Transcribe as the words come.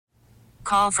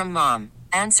call from mom.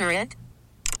 Answer it.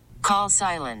 Call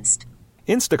silenced.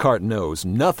 Instacart knows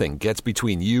nothing gets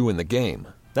between you and the game.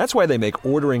 That's why they make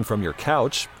ordering from your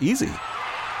couch easy.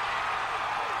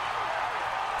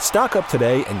 Stock up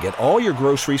today and get all your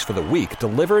groceries for the week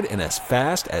delivered in as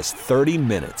fast as 30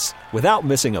 minutes without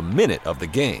missing a minute of the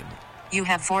game. You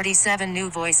have 47 new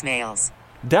voicemails.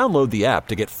 Download the app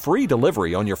to get free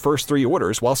delivery on your first 3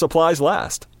 orders while supplies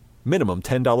last. Minimum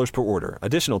 $10 per order.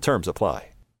 Additional terms apply.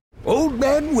 Old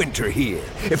Man Winter here.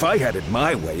 If I had it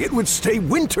my way, it would stay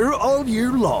winter all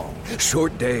year long.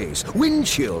 Short days, wind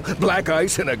chill, black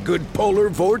ice, and a good polar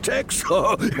vortex.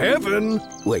 Oh, heaven.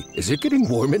 Wait, is it getting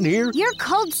warm in here? Your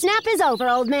cold snap is over,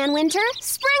 Old Man Winter.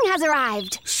 Spring has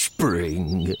arrived.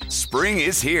 Spring. Spring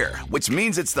is here, which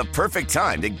means it's the perfect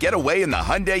time to get away in the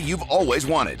Hyundai you've always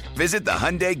wanted. Visit the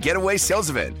Hyundai Getaway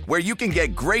Sales Event, where you can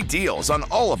get great deals on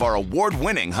all of our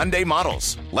award-winning Hyundai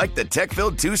models, like the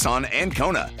tech-filled Tucson and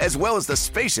Kona, as well as the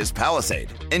spacious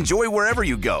Palisade. Enjoy wherever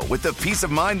you go with the peace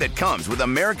of mind that comes with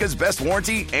America's best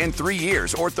warranty and 3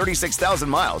 years or 36,000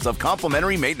 miles of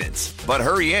complimentary maintenance. But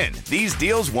hurry in, these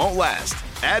deals won't last.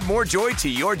 Add more joy to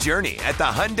your journey at the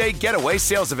Hyundai Getaway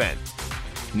Sales Event.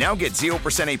 Now get 0%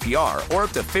 APR or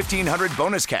up to $1,500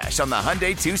 bonus cash on the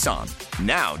Hyundai Tucson.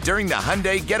 Now, during the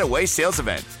Hyundai Getaway Sales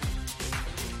Event.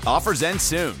 Offers end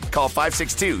soon. Call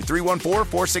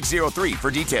 562-314-4603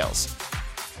 for details.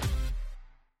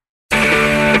 All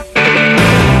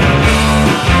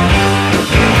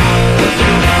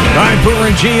right, Boomer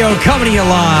and Gio coming to you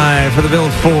live for the Bill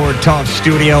Ford Talk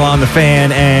Studio on the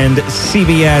Fan and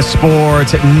CBS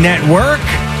Sports Network.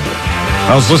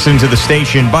 I was listening to the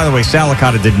station. By the way, Sal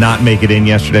Licata did not make it in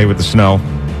yesterday with the snow.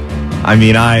 I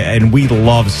mean, we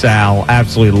love Sal,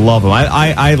 absolutely love him.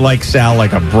 I like Sal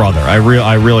like a brother. I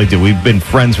really do. We've been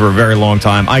friends for a very long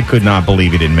time. I could not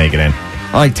believe he didn't make it in.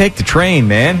 I'm like, take the train,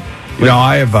 man. You know,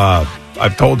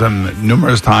 I've told him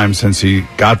numerous times since he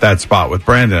got that spot with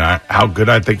Brandon how good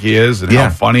I think he is and how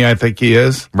funny I think he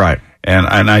is. Right. And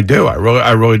I do.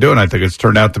 I really do. And I think it's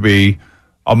turned out to be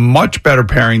a much better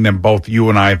pairing than both you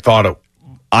and I thought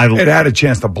it had a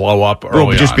chance to blow up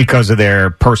early just on. Because of their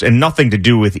person, and nothing to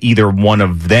do with either one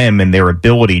of them and their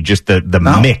ability, just the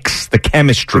mix, the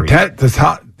chemistry.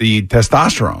 The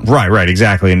testosterone. Right,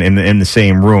 exactly, in the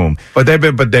same room. But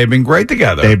they've been great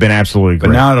together. They've been absolutely great.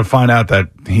 But now to find out that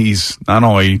he's not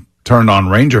only turned on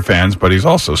Ranger fans, but he's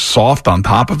also soft on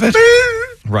top of it.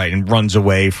 Right, and runs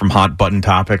away from hot button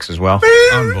topics as well.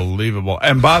 Unbelievable.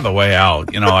 And by the way, Al,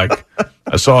 like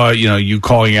I saw, you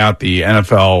calling out the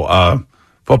NFL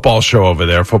football show over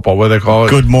there. Football, what do they call it?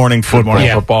 Good Morning Football.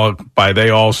 Good Morning Football.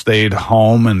 They all stayed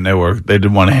home and they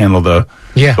didn't want to handle the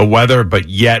weather, but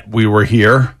yet we were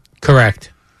here.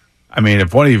 Correct. I mean,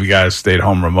 if one of you guys stayed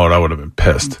home remote, I would have been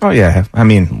pissed. Oh yeah. I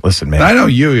mean, listen, man. And I know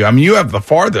you. I mean, you have the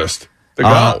farthest to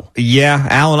go. Yeah,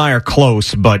 Al and I are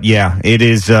close, but yeah, it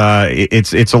is.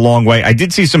 It's a long way. I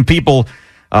did see some people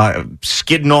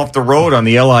skidding off the road on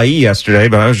the LIE yesterday,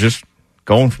 but I was just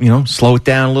going, slow it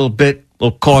down a little bit, a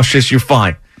little cautious. You're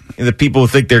fine. The people who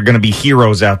think they're going to be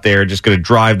heroes out there, just going to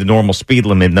drive the normal speed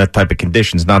limit in that type of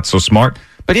conditions, not so smart.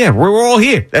 But yeah, we're all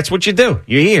here. That's what you do.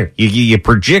 You're here. You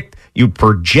project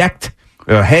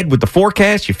ahead with the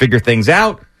forecast. You figure things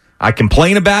out. I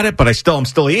complain about it, but I'm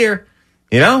still here.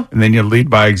 And then you lead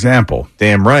by example.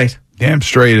 Damn right. Damn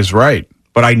straight is right.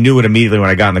 But I knew it immediately when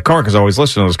I got in the car because I always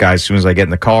listen to those guys as soon as I get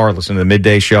in the car, listen to the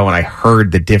midday show, and I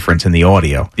heard the difference in the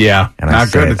audio. Yeah, and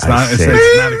not good. It's not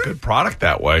a good product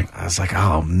that way. I was like,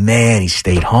 oh man, he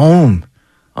stayed home.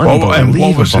 And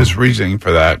what was his reasoning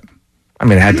for that? I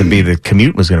mean, it had to be the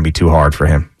commute was going to be too hard for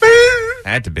him.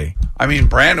 Had to be. I mean,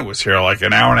 Brandon was here like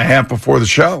an hour and a half before the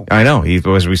show. I know.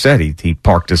 As we said, he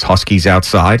parked his Huskies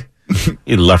outside.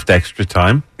 He left extra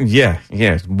time. Yeah.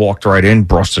 Walked right in,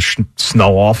 brushed the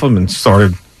snow off him, and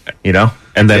started,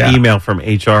 And that email from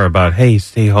HR about, hey,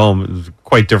 stay home, is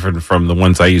quite different from the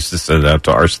ones I used to send out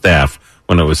to our staff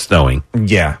when it was snowing.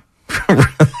 Yeah.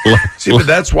 See, but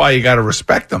that's why you got to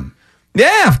respect them.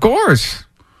 Yeah, of course.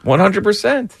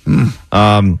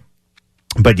 100%.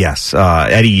 But yes,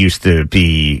 Eddie used to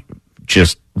be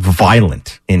just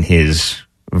violent in his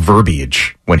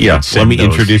verbiage when he would send let me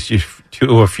introduce you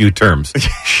to a few terms.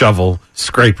 Shovel,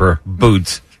 scraper,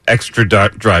 boots, extra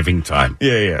driving time.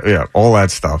 Yeah, all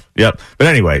that stuff. Yep. But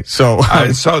anyway, so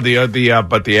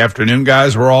the afternoon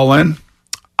guys were all in.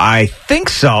 I think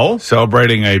so.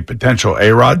 Celebrating a potential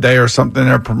A-Rod day or something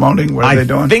they're promoting. What are they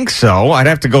doing? I think so. I'd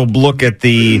have to go look at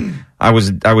the. I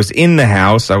was in the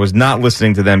house. I was not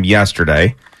listening to them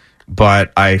yesterday,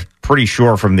 but I'm pretty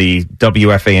sure from the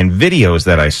WFAN videos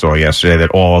that I saw yesterday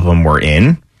that all of them were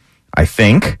in. I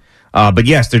think. But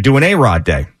yes, they're doing A-Rod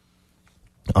Day.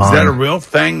 Is that a real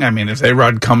thing? I mean, is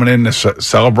A-Rod coming in to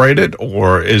celebrate it,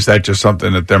 or is that just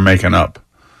something that they're making up?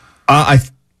 I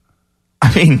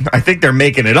think they're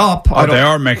making it up. Oh, they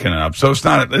are making it up. So it's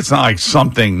not like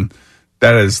something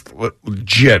that is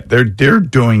legit. They're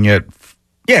doing it.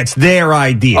 Yeah, it's their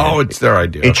idea. Oh, it's their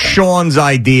idea. It's Sean's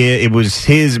idea. It was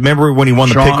his. Remember when he won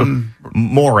the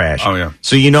Morash? Oh, yeah.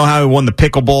 So you know how he won the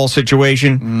pickleball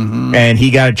situation? Mm-hmm. And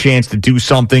he got a chance to do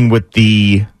something with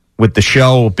the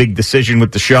show, a big decision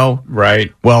with the show.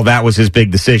 Right. Well, that was his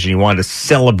big decision. He wanted to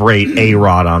celebrate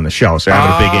A-Rod on the show. So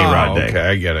having a big A-Rod day. Okay,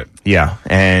 I get it. Yeah.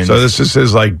 And so this is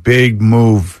his big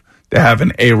move to have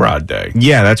an A-Rod day.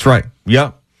 Yeah, that's right.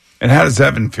 Yep. And how does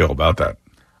Evan feel about that?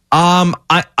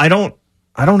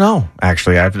 I don't know,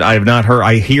 actually. I have not heard.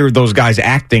 I hear those guys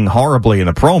acting horribly in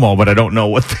the promo, but I don't know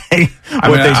what they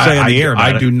say on the air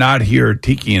about I do not hear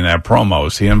Tiki in that promo.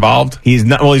 Is he involved? He's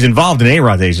not. Well, he's involved in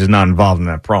A-Rod days. He's not involved in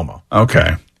that promo.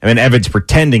 Okay. I mean, Evan's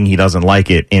pretending he doesn't like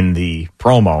it in the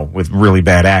promo with really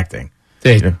bad acting.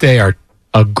 They are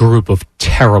a group of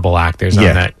terrible actors on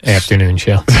that afternoon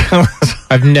show.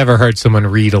 I've never heard someone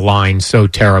read a line so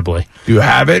terribly. Do you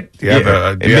have it? Do you have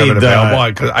it available?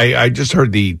 Because I just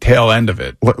heard the tail end of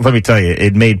it. Let me tell you,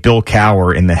 it made Bill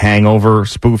Cower in the Hangover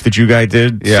spoof that you guys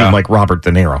did seem like Robert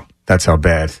De Niro. That's how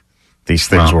bad these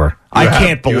things were. I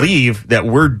can't believe that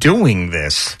we're doing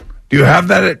this. Do you have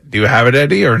that? Do you have it,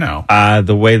 Eddie, or no?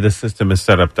 The way the system is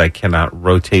set up, I cannot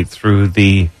rotate through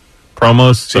the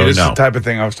promos. So this is the type of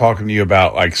thing I was talking to you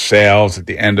about, like sales at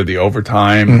the end of the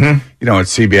overtime. Mm-hmm. You know, at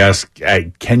CBS,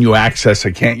 can you access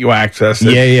it? Can't you access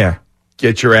it? Yeah.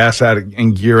 Get your ass out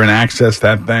in gear and access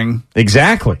that thing.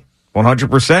 Exactly.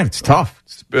 100%. It's tough.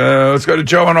 Let's go to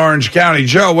Joe in Orange County.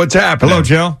 Joe, what's happening? Hello,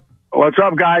 Joe. What's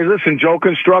up, guys? Listen, Joe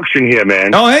Construction here,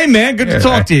 man. Oh, hey, man. Good to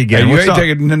talk to you again. You ain't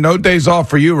taking no days off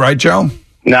for you, right, Joe?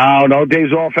 No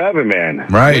days off ever, man.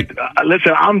 Right.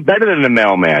 Listen, I'm better than the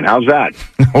mailman. How's that?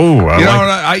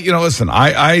 Listen,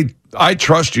 I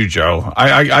trust you, Joe.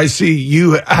 I see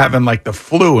you having like the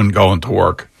flu and going to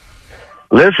work.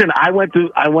 Listen, I went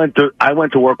to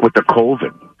work with the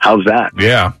COVID. How's that?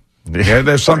 Yeah. Yeah,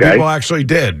 there's some people actually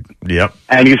did. Yep.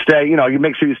 And you stay, you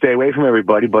make sure you stay away from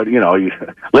everybody, but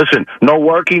listen, no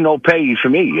working, no pay for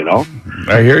me,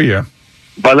 I hear you.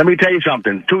 But let me tell you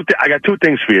something. I got two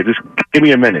things for you. Just give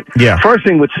me a minute. Yeah. First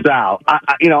thing with Sal,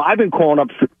 I've been calling up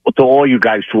to all you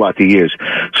guys throughout the years.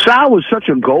 Sal was such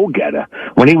a go-getter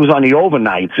when he was on the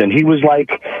overnights, and he was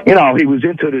like, he was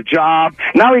into the job.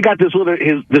 Now he got this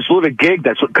little gig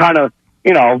that's kind of,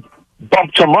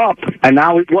 bumped him up, and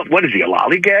now what is he, a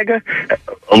lollygagger?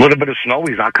 A little bit of snow,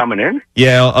 he's not coming in?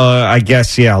 Yeah, I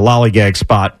guess, lollygag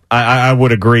spot. I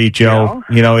would agree, Joe.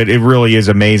 It really is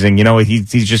amazing.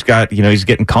 He's just got, he's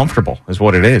getting comfortable is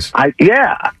what it is. I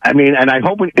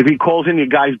hope if he calls in, you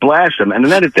guys blast him. And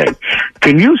another thing,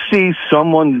 can you see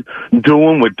someone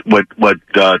doing what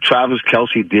Travis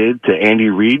Kelce did to Andy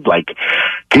Reid? Like,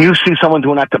 can you see someone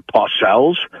doing that to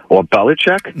Parcells or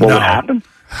Belichick? What would happen?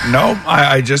 No,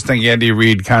 I just think Andy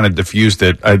Reid kind of diffused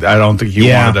it. I don't think he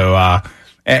wanted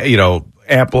to,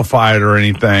 amplify it or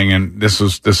anything. And it's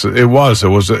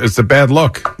a bad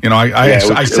look. I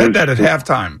said that at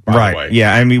halftime. By the way.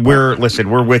 Yeah. I mean, we're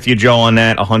with you, Joe, on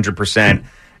that 100%.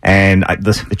 And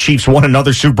the Chiefs won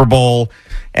another Super Bowl,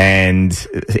 and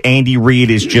Andy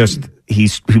Reid is he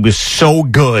was so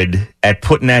good at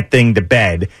putting that thing to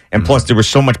bed. And plus there was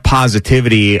so much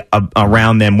positivity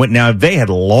around them. Now, if they had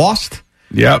lost,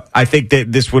 yep, I think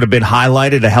that this would have been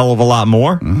highlighted a hell of a lot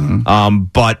more. Mm-hmm.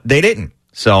 But they didn't.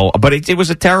 So, but it was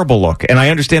a terrible look. And I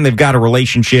understand they've got a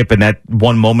relationship, and that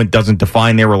one moment doesn't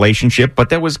define their relationship, but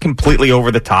that was completely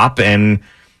over the top and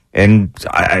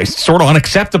sort of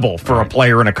unacceptable for a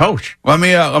player and a coach. Let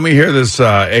me hear this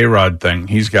A-Rod thing.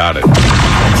 He's got it.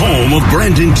 Home of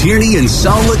Brandon Tierney and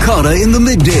Sal Licata in the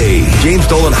midday. James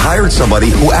Dolan hired somebody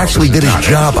who actually did his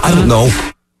job. I don't know.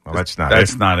 Well, that's not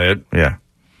it. Yeah.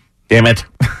 Damn it.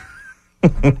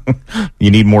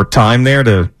 You need more time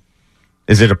there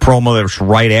is it a promo that was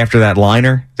right after that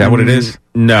liner? Is that what it is?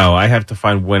 No, I have to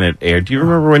find when it aired. Do you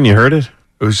remember when you heard it?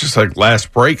 It was just like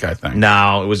last break, I think.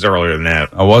 No, it was earlier than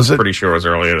that. Oh, was it? Pretty sure it was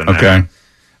earlier than that. Okay.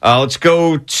 Let's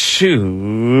go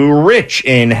to Rich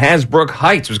in Hasbrook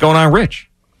Heights. What's going on, Rich?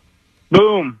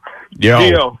 Boom. Yo.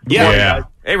 Deal. Yeah.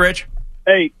 Hey, Rich.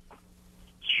 Hey,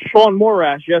 Sean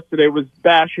Morash yesterday was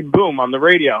bashing Boom on the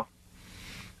radio.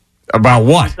 About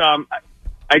what?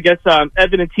 I guess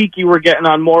Evan and Tiki were getting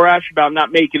on Morash about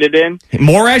not making it in.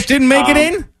 Morash didn't make it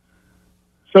in?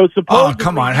 So supposedly... Oh,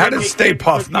 come on. How did Stay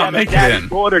Puft not make it in?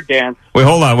 Daughter dance. Wait,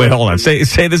 hold on. Say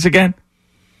this again.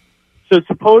 So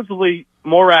supposedly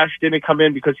Morash didn't come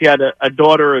in because he had a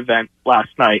daughter event last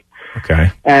night.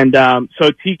 Okay. And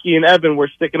so Tiki and Evan were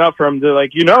sticking up for him. They're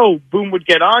like, Boom would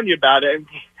get on you about it.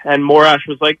 And Morash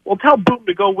was like, well, tell Boom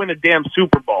to go win a damn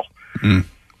Super Bowl. Mm.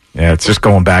 Yeah, it's just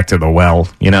going back to the well.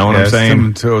 You know what I'm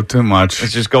saying? Too much.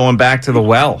 It's just going back to the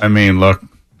well. I mean, look.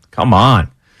 Come on.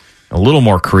 A little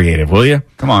more creative, will you?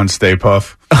 Come on, Stay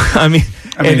Puff. I mean,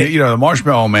 the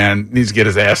Marshmallow Man needs to get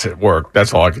his ass at work.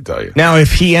 That's all I can tell you. Now,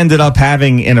 if he ended up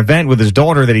having an event with his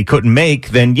daughter that he couldn't make,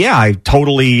 then yeah, I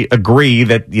totally agree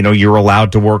that, you're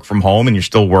allowed to work from home and you're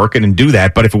still working and do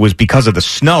that. But if it was because of the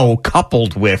snow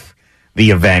coupled with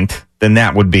the event, then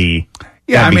that would be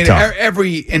Yeah, I mean, tough.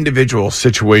 every individual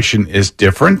situation is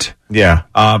different. Yeah.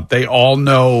 They all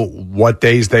know what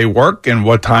days they work and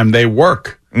what time they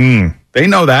work. Mm. They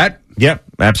know that. Yep,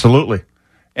 absolutely.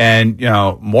 And,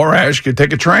 Morash could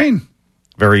take a train.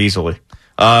 Very easily.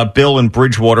 Bill in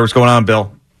Bridgewater. What's going on,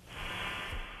 Bill?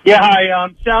 Yeah, hi.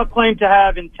 Sal claimed to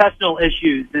have intestinal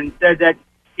issues and said that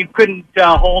he couldn't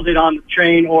hold it on the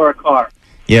train or a car.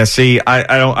 Yeah, see,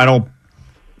 I don't.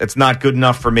 It's not good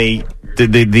enough for me.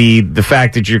 The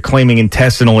fact that you're claiming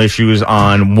intestinal issues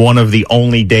on one of the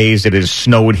only days it has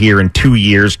snowed here in 2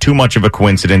 years, too much of a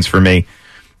coincidence for me.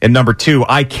 And number two,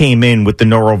 I came in with the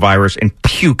norovirus and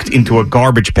puked into a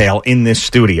garbage pail in this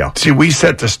studio. See, we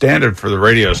set the standard for the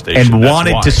radio station. And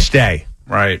wanted to stay.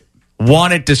 Right.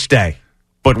 Wanted to stay,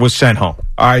 but was sent home.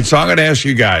 All right, so I'm going to ask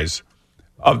you guys,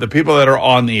 of the people that are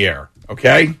on the air,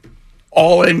 okay?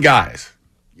 All in guys.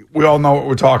 We all know what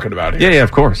we're talking about here. Yeah,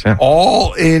 of course. Yeah.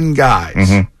 All in guys.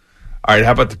 Mm-hmm. All right,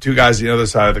 how about the two guys on the other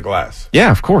side of the glass?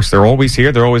 Yeah, of course. They're always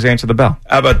here. They're always answer the bell.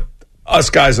 How about us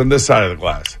guys on this side of the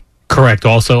glass? Correct.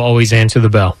 Also, always answer the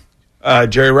bell.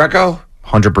 Jerry Recco?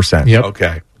 100%. Yep. Okay.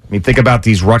 I mean, think about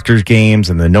these Rutgers games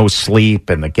and the no sleep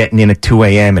and the getting in at 2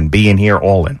 a.m. and being here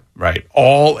all in. Right.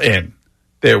 All in.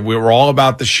 We're all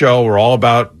about the show. We're all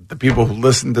about the people who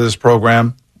listen to this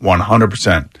program.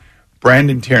 100%.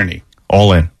 Brandon Tierney.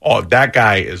 All in. Oh, that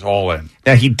guy is all in.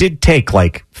 Now, he did take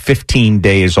like 15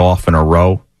 days off in a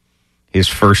row his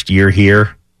first year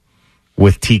here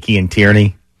with Tiki and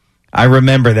Tierney. I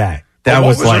remember that. That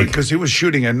was like... Because he was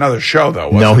shooting another show,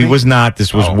 though, No, he was not.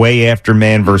 This was way after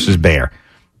Man versus Bear.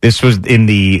 This was in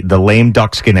the lame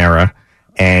duckskin era,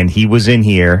 and he was in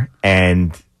here,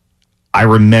 and I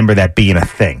remember that being a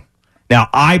thing. Now,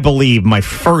 I believe my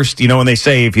first, when they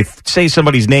say, if you say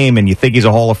somebody's name and you think he's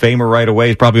a Hall of Famer right away,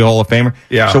 he's probably a Hall of Famer.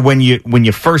 Yeah. So when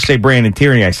you first say Brandon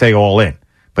Tierney, I say all in.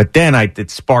 But then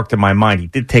it sparked in my mind, he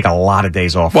did take a lot of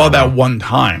days off. Well, that one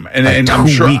time. And, like and 2 I'm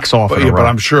sure, weeks off in a row. But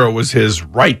I'm sure it was his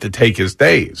right to take his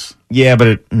days. Yeah,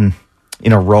 but in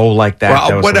a row like that. Well,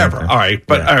 that was whatever. something. All right.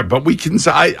 But all right, but we can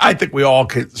say, I think we all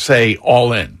could say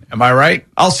all in. Am I right?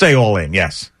 I'll say all in,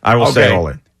 yes. I will say all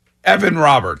in. Evan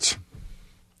Roberts.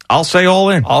 I'll say all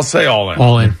in. I'll say all in.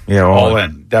 All in. Yeah, all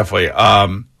in. Definitely.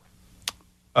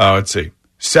 Let's see.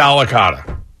 Sal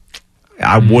Licata.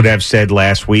 I would have said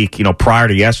last week, prior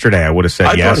to yesterday, I would have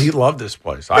said yes. I thought he loved this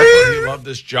place. I thought he loved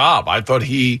this job. I thought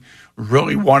he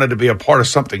really wanted to be a part of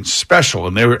something special,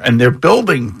 and they're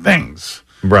building things.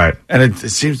 Right. And it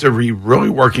seems to be really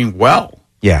working well.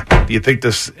 Yeah. Do you think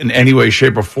this in any way,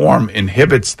 shape, or form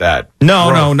inhibits that?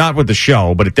 No, not with the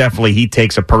show, but he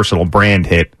takes a personal brand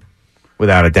hit,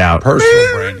 without a doubt.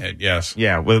 Personal brand hit, yes.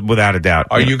 Yeah, without a doubt.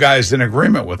 Are you guys in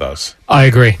agreement with us? I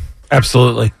agree.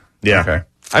 Absolutely. Yeah. Okay.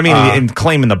 I mean, and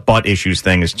claiming the butt issues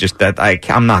thing is just that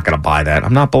I'm not going to buy that.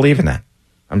 I'm not believing that.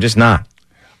 I'm just not.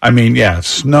 I mean, yeah,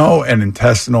 snow and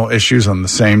intestinal issues on the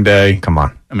same day. Come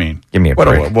on. I mean, give me a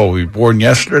break. What, were we born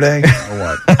yesterday or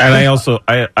what?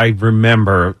 And I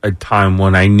remember a time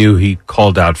when I knew he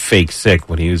called out fake sick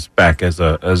when he was back as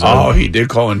a. Oh, he did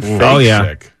call in fake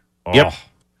sick. Oh. Yep.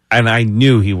 And I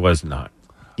knew he was not.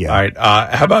 Yeah. All right.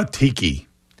 How about Tiki?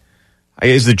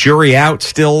 Is the jury out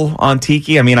still on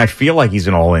Tiki? I mean, I feel like he's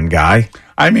an all-in guy.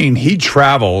 I mean, he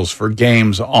travels for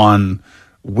games on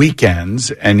weekends,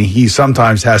 and he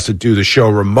sometimes has to do the show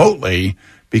remotely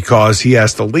because he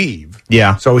has to leave.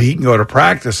 Yeah. So he can go to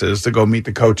practices to go meet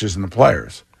the coaches and the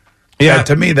players. Yeah.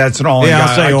 To me, that's an all-in guy. Yeah,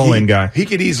 I'll say all-in guy. He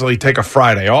could easily take a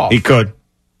Friday off. He could.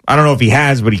 I don't know if he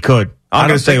has, but he could. I'm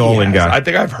going to say all-in guy. I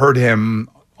think I've heard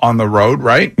him on the road,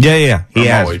 right? Yeah. He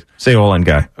has. Always. Say all-in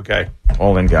guy. Okay.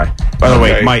 All-in guy. By the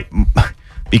way,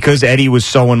 because Eddie was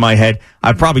so in my head,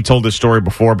 I've probably told this story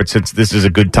before, but since this is a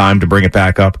good time to bring it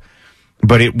back up,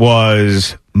 but it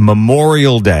was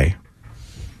Memorial Day,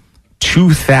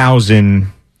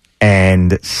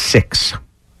 2006.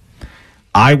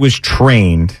 I was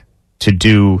trained to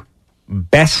do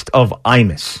Best of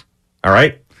Imus. All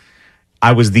right?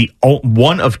 I was the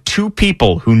one of two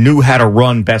people who knew how to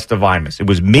run Best of Imus. It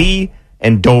was me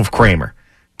and Dove Kramer.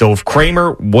 Dove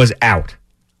Kramer was out.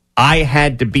 I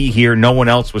had to be here. No one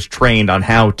else was trained on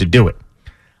how to do it.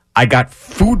 I got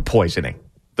food poisoning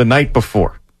the night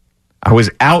before. I was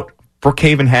out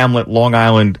Brookhaven Hamlet, Long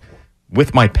Island,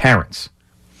 with my parents.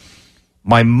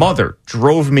 My mother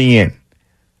drove me in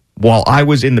while I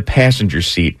was in the passenger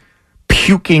seat,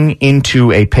 puking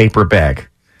into a paper bag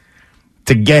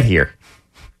to get here.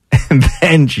 And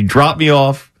then she dropped me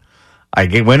off.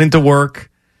 I went into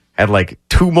work, had like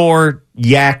 2 more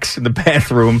yaks in the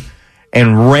bathroom,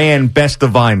 and ran Best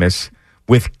of Imus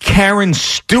with Karen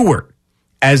Stewart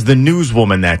as the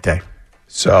newswoman that day.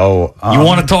 So you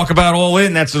want to talk about All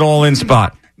In? That's an All In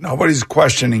spot. Nobody's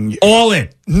questioning you. All In.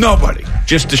 Nobody.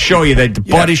 Just to show you that the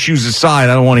butt issues aside,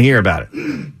 I don't want to hear about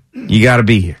it. You got to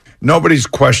be here. Nobody's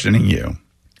questioning you.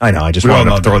 I know. I just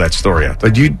wanted to throw that story out there.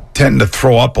 But you tend to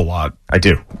throw up a lot. I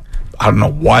do. I don't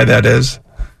know why that is.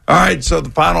 All right, so the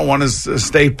final one is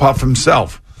Stay Puff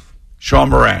himself, Sean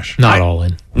Morash. Not All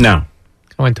In. No.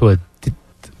 I went to it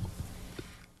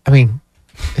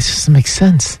just doesn't make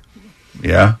sense.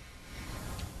 Yeah.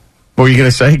 What were you going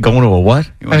to say? Going to a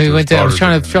what? I was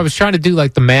trying to do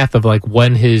like the math of like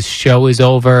when his show is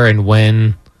over and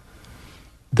when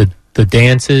the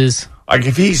dance is. Like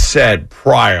if he said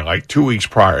prior, like 2 weeks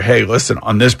prior, hey, listen,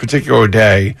 on this particular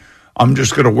day, I'm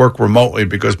just going to work remotely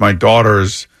because my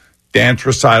daughter's dance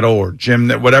recital or gym,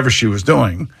 whatever she was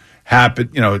doing, happened.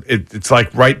 It's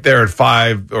like right there at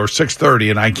 5 or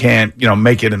 6:30, and I can't,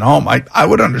 make it at home. I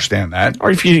would understand that.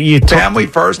 Or if you family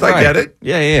first, right. I get it.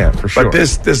 Yeah, for sure. But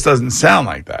this doesn't sound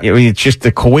like that. Yeah, it's just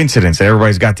a coincidence that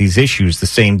everybody's got these issues the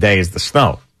same day as the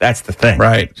snow. That's the thing,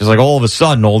 right? Just like all of a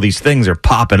sudden, all these things are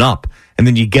popping up, and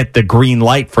then you get the green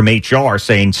light from HR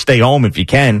saying, "Stay home if you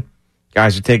can."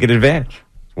 Guys are taking advantage.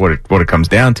 What it comes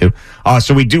down to.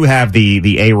 So we do have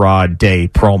the A-Rod Day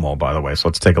promo, by the way. So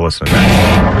let's take a listen to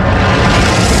that.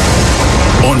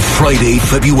 On Friday,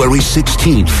 February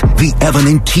 16th, the Evan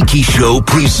and Tiki Show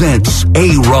presents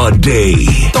A-Rod Day.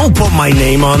 Don't put my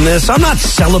name on this. I'm not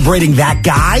celebrating that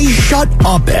guy. Shut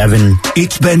up, Evan.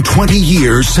 It's been 20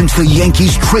 years since the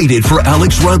Yankees traded for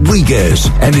Alex Rodriguez,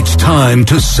 and it's time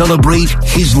to celebrate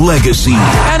his legacy.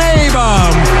 An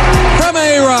A-bomb from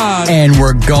A-Rod. And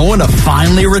we're going to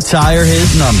finally retire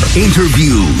his number.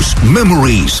 Interviews,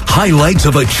 memories, highlights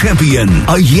of a champion,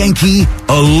 a Yankee,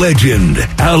 a legend,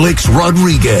 Alex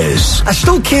Rodriguez. I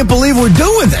still can't believe we're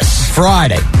doing this.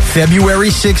 Friday, February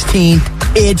 16th,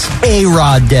 it's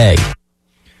A-Rod Day.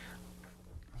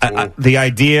 The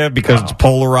idea, because it's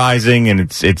polarizing and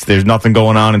it's there's nothing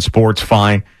going on in sports,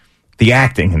 fine. The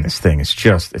acting in this thing is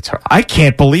I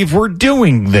can't believe we're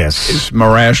doing this. Is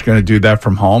Morash going to do that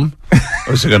from home?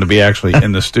 Or is he going to be actually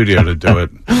in the studio to do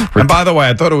it? And by the way,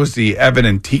 I thought it was the Evan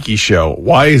and Tiki show.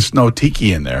 Why is no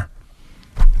Tiki in there?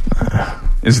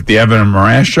 Is it the Evan and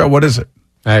Morash show? What is it?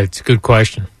 It's a good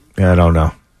question. Yeah, I don't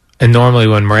know. And normally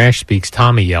when Morash speaks,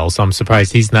 Tommy yells. So I'm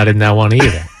surprised he's not in that one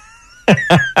either.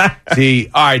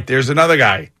 See, all right, there's another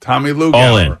guy, Tommy Lugauer.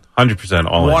 All in. 100%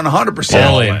 all in. 100%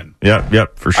 all in.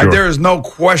 Yep, for sure. There is no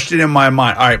question in my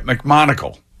mind. All right,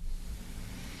 McMonagle.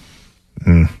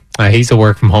 He's a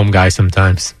work-from-home guy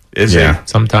sometimes. Is he?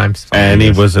 Sometimes. And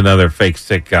he was another fake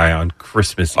sick guy on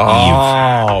Christmas Eve.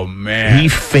 Oh, man. He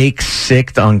fake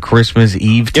sicked on Christmas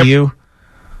Eve to you?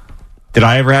 Did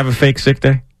I ever have a fake sick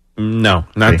day? No,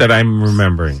 not that I'm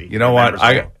remembering. You know what?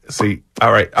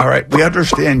 All right. We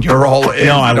understand you're all in.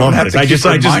 No, I love it.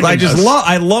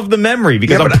 I love the memory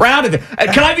because I'm proud of it.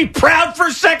 Can I be proud for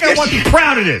a second? I want to be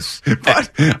proud of this.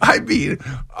 But I mean,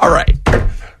 all right.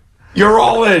 You're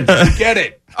all in. You get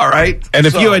it. All right. And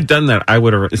if you had done that, I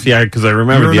would have. Because I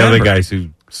remember the other guys who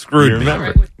screwed me.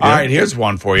 All right. Here's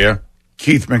one for you.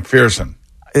 Keith McPherson.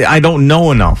 I don't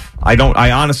know enough. I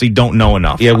honestly don't know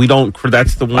enough. Yeah, we don't.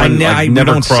 That's the one. I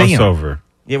never don't see him. Crossover.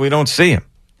 Yeah, we don't see him.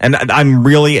 And I'm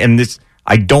really,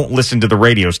 I don't listen to the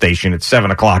radio station at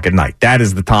 7:00 at night. That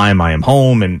is the time I am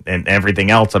home, and everything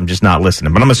else I'm just not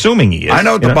listening. But I'm assuming he is. I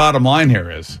know what the bottom line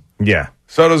here is. Yeah.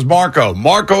 So does Marco.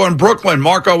 Marco in Brooklyn.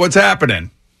 Marco, what's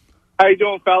happening? How you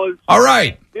doing, fellas? All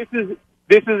right. This is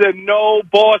a no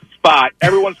boss spot.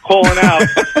 Everyone's calling out.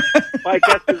 My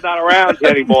guest is not around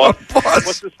anymore.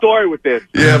 What's the story with this?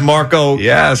 Yeah, Marco.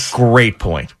 Yes. Great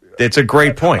point. It's a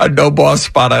great point. A no boss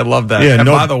spot. I love that. Yeah, and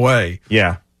by the way,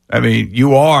 I mean,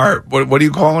 you are, what are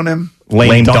you calling him?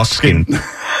 Lame Duckskin.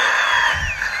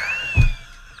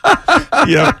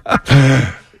 Yeah.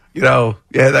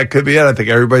 That could be it. I think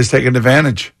everybody's taking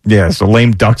advantage. Yeah, so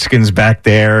Lame Duckskin's back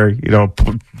there,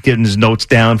 getting his notes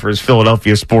down for his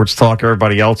Philadelphia sports talk.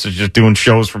 Everybody else is just doing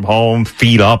shows from home,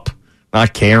 feet up,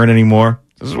 not caring anymore.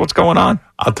 This is what's going on.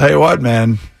 I'll tell you what,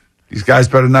 man. These guys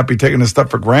better not be taking this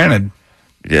stuff for granted.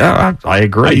 Yeah, I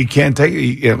agree. You can't take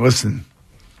it. Yeah, listen.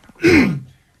 Do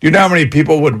you know how many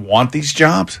people would want these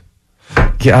jobs?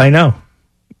 Yeah, I know.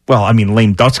 Well, I mean,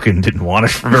 Lane Dutskin didn't want it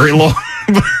for very long.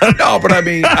 No, but I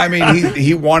mean,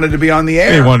 he wanted to be on the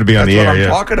air. He wanted to be on the air. That's what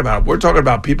I'm talking about. We're talking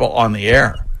about people on the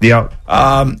air. Yeah.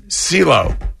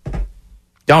 CeeLo.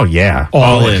 Oh yeah,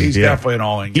 all in. He's definitely an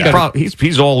all in guy.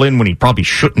 He's all in when he probably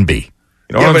shouldn't be.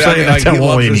 You know what I'm but saying? That's he how all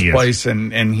loves in this he is. place,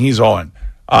 and he's all in.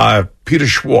 Peter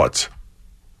Schwartz.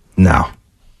 No.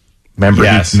 Remember?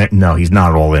 Yes. No, he's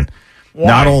not all in. Why?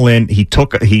 Not all in.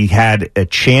 He had a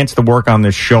chance to work on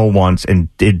this show once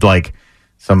and did like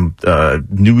some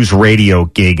news radio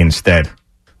gig instead.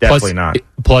 Definitely not.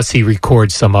 Plus, he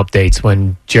records some updates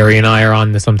when Jerry and I are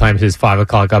on sometimes his 5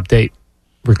 o'clock update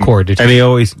recorded. And he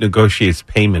always negotiates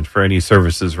payment for any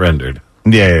services rendered.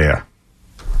 Yeah.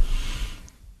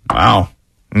 Wow.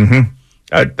 Mm-hmm.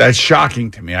 That's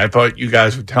shocking to me. I thought you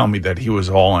guys would tell me that he was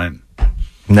all in.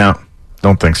 No,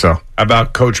 don't think so.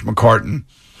 About Coach McCartan.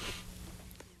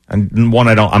 And one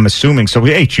I'm assuming. So,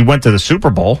 hey, she went to the Super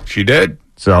Bowl. She did.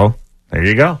 So, there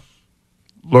you go.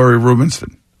 Lori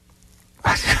Rubinstein.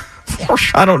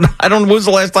 I don't know. When was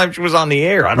the last time she was on the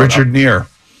air? I don't Richard know. Neer.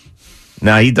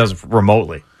 No, he does it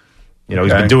remotely. You know,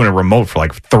 he's been doing it remote for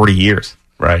like 30 years.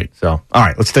 Right. So, all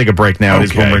right, let's take a break now. It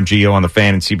is Boomer and Gio on the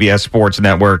Fan and CBS Sports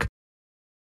Network.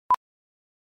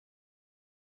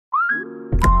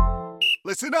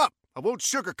 Listen up. I won't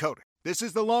sugarcoat it. This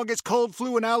is the longest cold,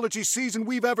 flu, and allergy season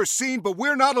we've ever seen, but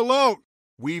we're not alone.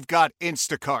 We've got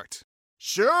Instacart.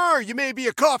 Sure, you may be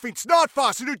a coughing snot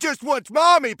faucet who just wants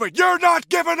mommy, but you're not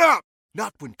giving up.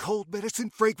 Not when cold medicine,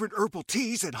 fragrant herbal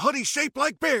teas, and honey shaped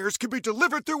like bears can be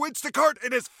delivered through Instacart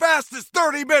in as fast as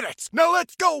 30 minutes. Now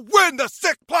let's go win the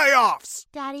sick playoffs.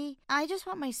 Daddy, I just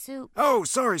want my soup. Oh,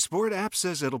 sorry, Sport. App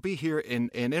says it'll be here in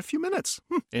a few minutes.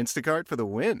 Instacart for the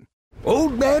win.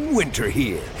 Old Man Winter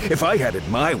here. If I had it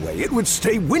my way, it would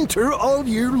stay winter all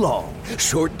year long.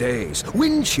 Short days,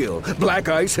 wind chill, black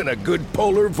ice, and a good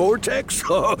polar vortex.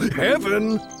 Oh,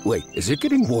 heaven. Wait, is it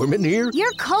getting warm in here?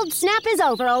 Your cold snap is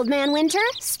over, Old Man Winter.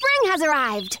 Spring has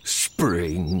arrived.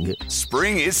 Spring.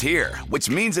 Spring is here, which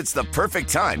means it's the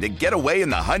perfect time to get away in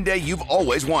the Hyundai you've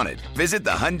always wanted. Visit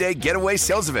the Hyundai Getaway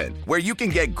Sales Event, where you can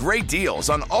get great deals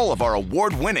on all of our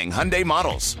award-winning Hyundai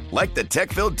models, like the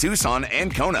tech-filled Tucson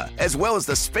and Kona, as well as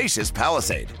the spacious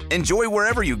Palisade. Enjoy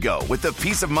wherever you go with the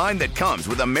peace of mind that comes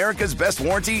with America's best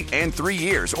warranty and 3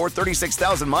 years or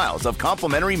 36,000 miles of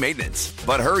complimentary maintenance.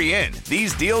 But hurry in,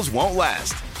 these deals won't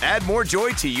last. Add more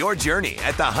joy to your journey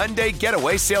at the Hyundai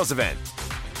Getaway Sales Event.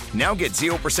 Now get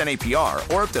 0%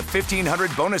 APR or up to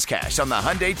 $1,500 bonus cash on the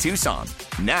Hyundai Tucson.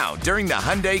 Now, during the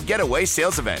Hyundai Getaway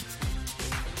Sales Event.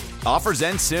 Offers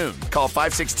end soon. Call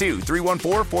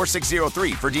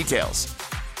 562-314-4603 for details.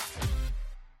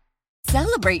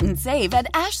 Celebrate and save at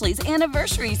Ashley's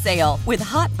Anniversary Sale. With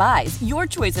Hot Buys, your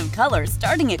choice of colors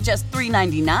starting at just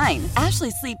 $3.99.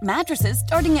 Ashley Sleep mattresses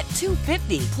starting at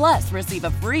 $2.50. Plus, receive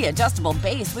a free adjustable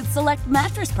base with select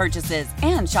mattress purchases.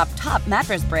 And shop top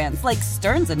mattress brands like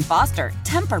Stearns & Foster,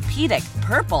 Tempur-Pedic,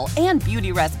 Purple, and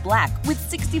Beautyrest Black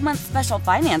with 60-month special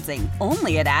financing.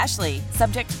 Only at Ashley.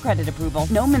 Subject to credit approval.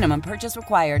 No minimum purchase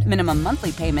required. Minimum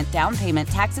monthly payment, down payment,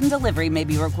 tax, and delivery may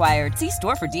be required. See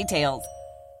store for details.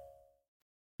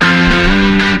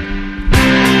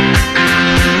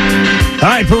 All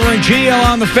right, Boomer and Gio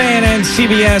on the Fan and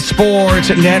CBS Sports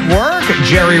Network.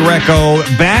 Jerry Recco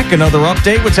back. Another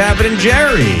update. What's happening,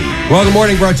 Jerry? Well, good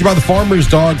morning. Brought to you by the Farmer's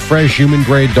Dog. Fresh,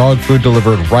 human-grade dog food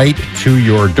delivered right to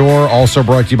your door. Also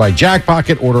brought to you by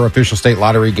Jackpocket. Order official state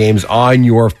lottery games on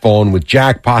your phone with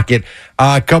Jackpocket.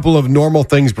 A couple of normal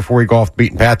things before we go off the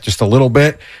beaten path just a little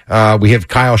bit. We have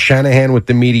Kyle Shanahan with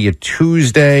the media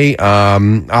Tuesday.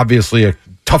 Obviously, a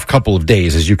tough couple of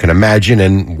days, as you can imagine,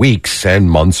 and weeks and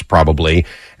months probably.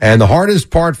 And the hardest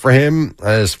part for him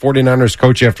as 49ers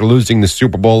coach after losing the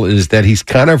Super Bowl is that he's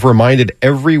kind of reminded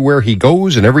everywhere he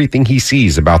goes and everything he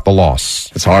sees about the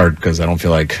loss. It's hard because I don't feel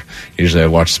like usually I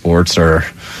watch sports or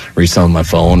read something on my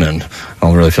phone, and I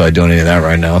don't really feel like doing any of that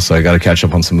right now. So I got to catch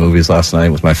up on some movies last night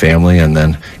with my family, and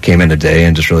then came in today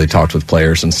and just really talked with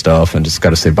players and stuff, and just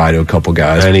got to say bye to a couple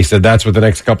guys. And he said that's what the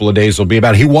next couple of days will be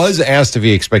about. He was asked if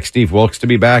he expects Steve Wilkes to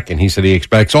be back, and he said he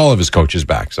expects all of his coaches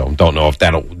back. So don't know if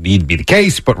that'll need to be the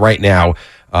case, but right now,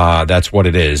 that's what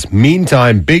it is.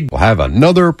 Meantime, Big will have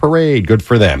another parade. Good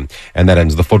for them. And that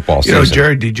ends the football season. You know,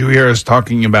 Jerry, did you hear us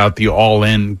talking about the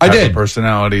all-in type of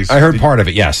personalities? I heard part of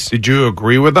it, yes. Did you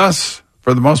agree with us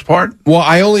for the most part? Well,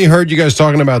 I only heard you guys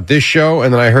talking about this show,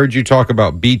 and then I heard you talk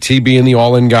about BT being the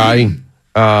all-in guy.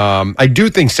 I do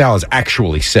think Sal is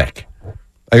actually sick.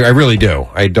 I really do.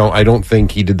 I don't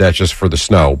think he did that just for the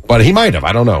snow, but he might have.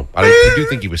 I don't know. I do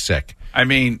think he was sick. I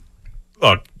mean,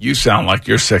 look, you sound like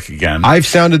you're sick again. I've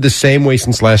sounded the same way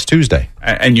since last Tuesday.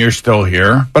 And you're still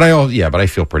here? But I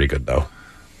feel pretty good, though.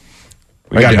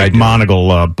 We got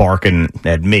McMonigal barking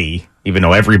at me, even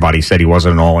though everybody said he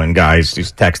wasn't an all-in guy.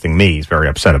 He's texting me. He's very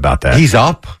upset about that. He's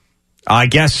up? I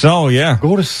guess so, yeah.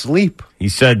 Go to sleep. He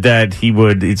said that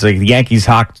it's like the Yankees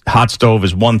hot stove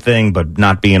is one thing, but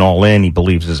not being all in, he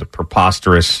believes is a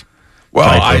preposterous. Well,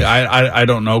 I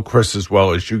don't know Chris as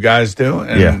well as you guys do,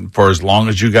 and for as long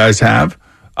as you guys have.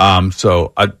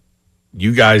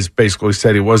 You guys basically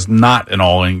said he was not an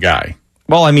all-in guy.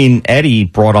 Well, I mean, Eddie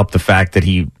brought up the fact that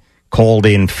he called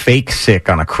in fake sick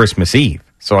on a Christmas Eve.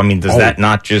 So, I mean, does that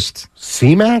not just...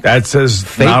 C-Mac? That says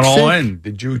fake not all sick? in.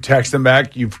 Did you text him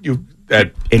back?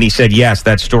 And he said, yes,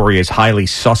 that story is highly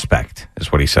suspect,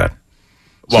 is what he said.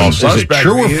 Well, so suspect, is it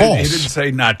true or he false? He didn't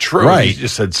say not true. Right. He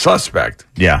just said suspect.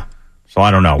 Yeah. So I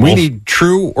don't know. We need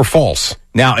true or false.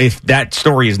 Now, if that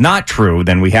story is not true,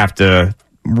 then we have to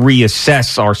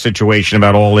reassess our situation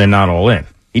about all in, not all in.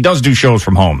 He does do shows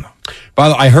from home. By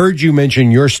the way, I heard you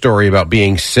mention your story about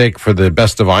being sick for the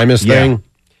Best of Imus thing.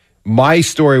 My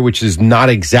story, which is not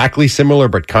exactly similar,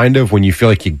 but kind of, when you feel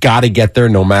like you got to get there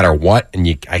no matter what, and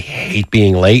I hate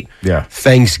being late. Yeah.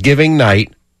 Thanksgiving night,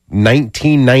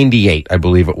 1998, I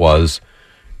believe it was,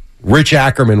 Rich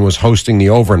Ackerman was hosting the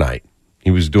overnight. He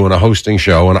was doing a hosting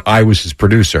show, and I was his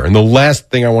producer. And the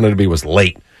last thing I wanted to be was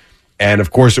late. And,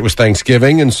 of course, it was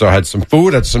Thanksgiving, and so I had some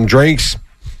food, had some drinks.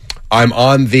 I'm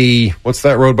on what's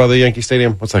that road by the Yankee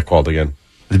Stadium? What's that called again?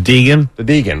 The Deegan? The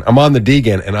Deegan. I'm on the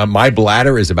Deegan, and my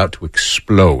bladder is about to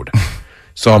explode.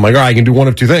 So I'm like, all right, I can do one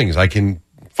of two things. I can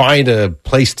find a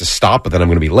place to stop, but then I'm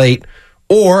going to be late.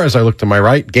 Or, as I look to my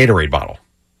right, Gatorade bottle.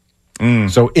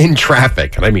 So in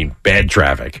traffic, and I mean bad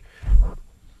traffic,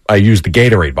 I used the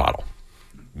Gatorade bottle.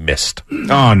 Missed.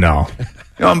 Oh, no.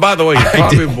 And by the way, you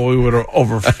probably would have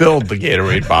overfilled the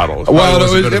Gatorade bottle. Well,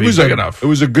 it was big enough. It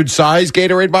was a good size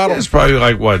Gatorade bottle. It's probably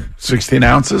like, 16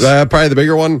 ounces? Probably the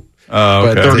bigger one.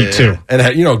 Okay. 32. And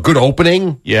had, good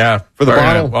opening. Yeah. For the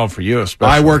bottle. Well, for you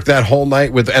especially. I worked that whole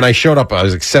night and I showed up, I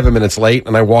was like 7 minutes late,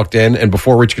 and I walked in, and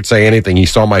before Rich could say anything, he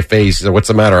saw my face. He said, "What's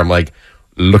the matter?" I'm like,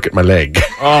 "Look at my leg."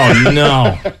 Oh,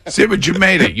 no. See, but you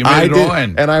made it. You made it all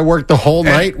in. And I worked the whole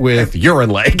night with urine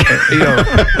leg.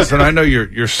 Listen, I know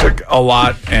you're sick a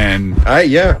lot, and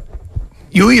yeah.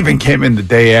 You even came in the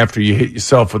day after you hit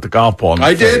yourself with the golf ball in the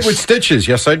face. Did with stitches.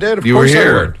 Yes, I did. Of You course were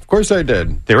here. I would. Of course I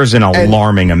did. There is an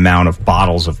alarming amount of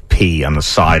bottles of pee on the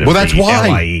side of Well, that's the why.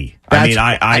 LIE.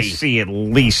 I see at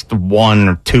least 1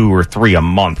 or 2 or 3 a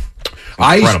month.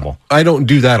 Incredible. I don't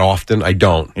do that often. I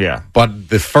don't. Yeah. But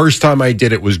the first time I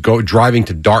did it was driving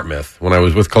to Dartmouth when I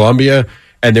was with Columbia.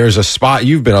 And there's a spot,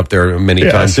 you've been up there many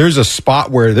times. There's a spot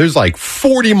where there's like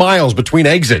 40 miles between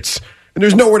exits, and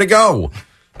there's nowhere to go.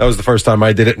 That was the first time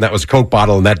I did it, and that was a Coke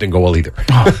bottle, and that didn't go well either.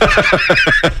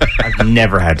 I've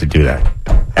never had to do that,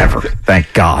 ever.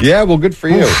 Thank God. Yeah, well, good for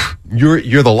you.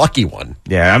 You're the lucky one.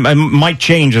 Yeah, I might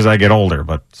change as I get older,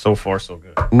 but so far, so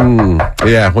good.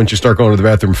 Yeah, once you start going to the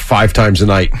bathroom 5 times a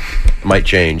night, it might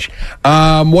change.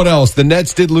 What else? The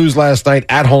Nets did lose last night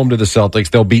at home to the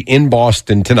Celtics. They'll be in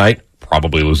Boston tonight.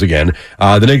 Probably lose again.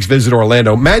 The Knicks visit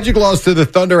Orlando. Magic lost to the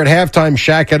Thunder at halftime.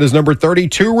 Shaq had his number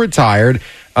 32 retired.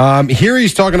 Here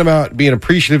he's talking about being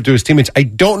appreciative to his teammates. I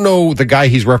don't know the guy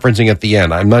he's referencing at the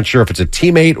end. I'm not sure if it's a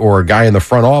teammate or a guy in the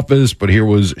front office, but here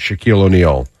was Shaquille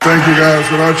O'Neal. Thank you, guys.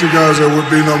 Without you guys, there would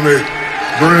be no me.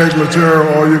 Greg,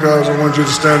 Latero, all you guys, I want you to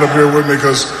stand up here with me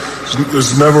because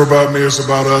it's never about me, it's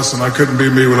about us, and I couldn't be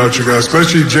me without you guys,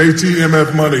 especially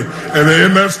JTMF Money. And the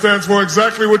MF stands for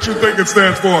exactly what you think it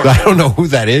stands for. I don't know who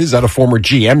that is. Is that a former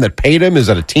GM that paid him? Is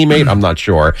that a teammate? I'm not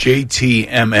sure.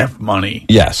 JTMF Money.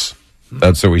 Yes,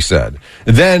 that's what we said.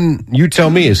 Then you tell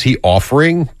me, is he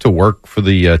offering to work for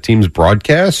the team's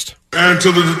broadcast? And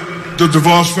to the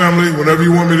DeVos family, whenever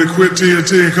you want me to quit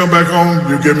TNT and come back home,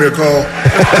 you give me a call.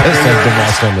 That's like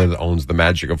DeVos family that owns the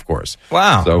Magic, of course.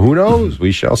 Wow. So who knows?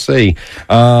 We shall see.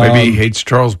 Maybe he hates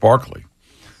Charles Barkley.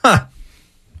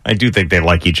 I do think they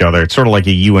like each other. It's sort of like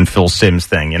a you and Phil Simms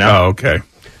thing, you know? Oh, okay.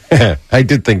 I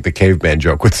did think the caveman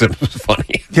joke with Simms was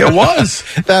funny. Yeah, it was.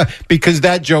 Because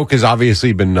that joke has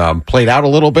obviously been played out a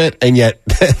little bit, and yet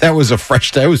that was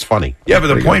that was funny. Yeah,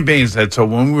 but the point being is that so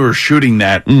when we were shooting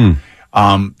that, we're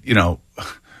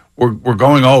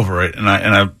going over it,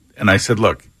 and I said,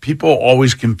 look, people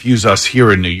always confuse us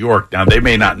here in New York. Now they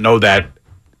may not know that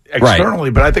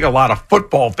externally, but I think a lot of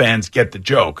football fans get the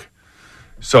joke.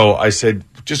 So I said,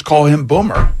 just call him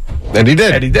Boomer. And he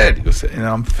did. He goes,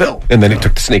 I'm Phil. And then he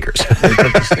took the sneakers.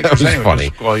 That was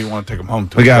funny. Well, you want to take him home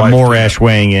to We his got wife. Morash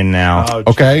weighing in now. Oh,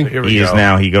 Okay. here we He is go.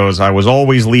 now. He goes, I was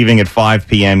always leaving at 5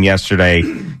 p.m. yesterday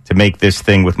to make this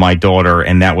thing with my daughter,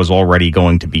 and that was already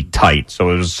going to be tight.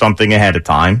 So it was something ahead of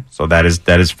time. So that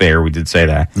is fair. We did say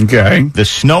that. Okay. The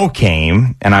snow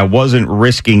came, and I wasn't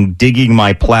risking digging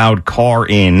my plowed car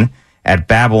in at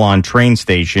Babylon train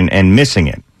station and missing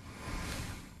it.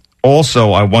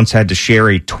 Also, I once had to share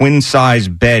a twin-size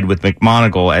bed with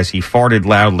McMonigal as he farted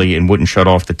loudly and wouldn't shut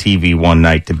off the TV one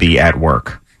night to be at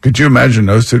work. Could you imagine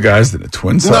those two guys in a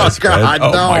twin-size God, bed?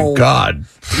 Oh, no. my God.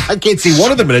 I can't see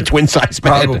one of them in a twin-size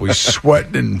bed. Probably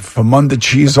sweating and famunda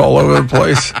cheese all over the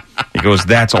place. He goes,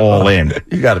 that's all in.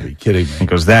 You got to be kidding me. He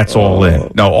goes, that's all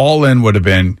in. No, all in would have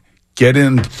been get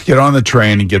on the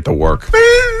train and get to work.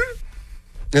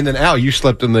 And then, Al, you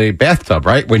slept in the bathtub,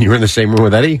 right? When you were in the same room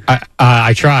with Eddie?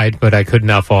 I tried, but I could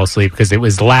not fall asleep because it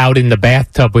was loud in the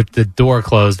bathtub with the door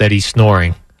closed. Eddie's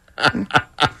snoring.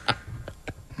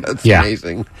 That's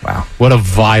amazing. Wow. What a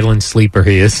violent sleeper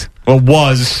he is. Well,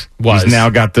 was. He's now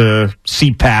got the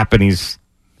CPAP and he's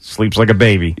sleeps like a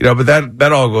baby. You know, but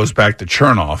that all goes back to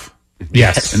Chernoff.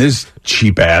 Yes. And his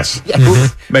cheap ass.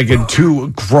 Making two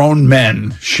grown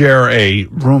men share a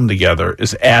room together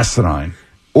is asinine.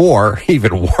 Or,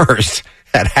 even worse,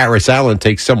 had Harris Allen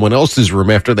take someone else's room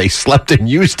after they slept and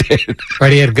used it.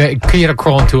 Right, he had to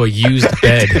crawl into a used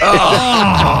bed.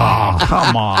 Oh,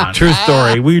 come on. True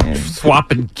story. We were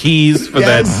swapping keys for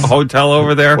that hotel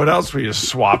over there. What else were you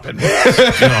swapping?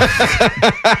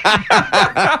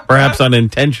 Perhaps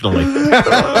unintentionally.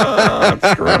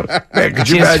 That's gross. Man, could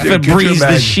you Just imagine? Febreze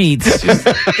the sheets. Just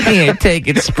can't take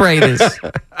it. Spray this.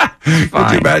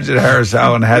 Could you imagine Harris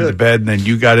Allen had the bed and then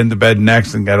you got into bed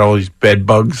next and got all these bed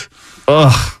bugs?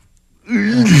 Ugh.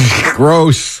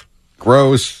 Gross.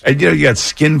 And you got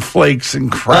skin flakes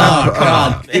and crap. Oh,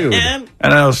 God, dude. man.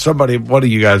 And I know one of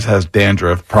you guys has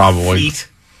dandruff, probably.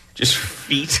 Just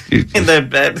feet in the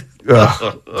bed.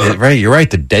 Right, you're right.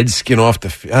 The dead skin off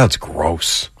the that's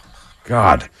gross.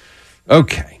 God.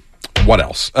 Okay. What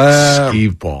else?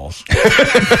 Skeeve balls.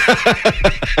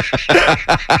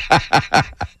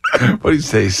 What do you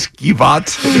say?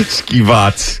 Skivats?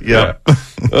 Skivats.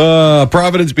 Yep.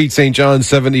 Providence beat St. John's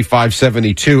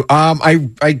 75-72.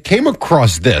 I came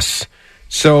across this.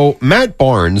 So Matt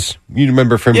Barnes, you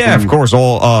remember from of course.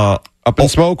 All Up in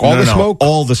Smoke? All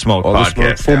the Smoke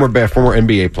podcast. Former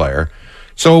NBA player.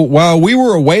 So while we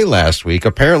were away last week,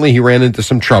 apparently he ran into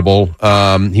some trouble.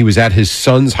 He was at his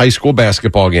son's high school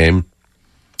basketball game,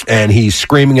 and he's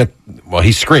screaming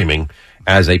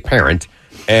as a parent.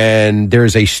 And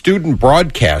there's a student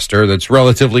broadcaster that's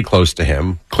relatively close to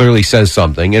him, clearly says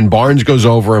something, and Barnes goes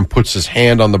over and puts his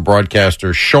hand on the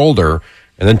broadcaster's shoulder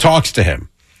and then talks to him.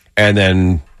 And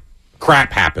then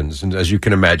crap happens, and as you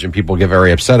can imagine, people get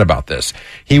very upset about this.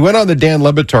 He went on the Dan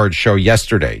Le Batard show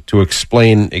yesterday to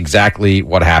explain exactly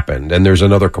what happened, and there's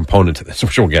another component to this,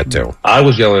 which we'll get to. I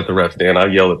was yelling at the refs, Dan. I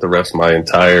yelled at the refs my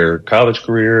entire college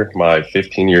career, my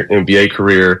 15-year NBA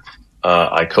career.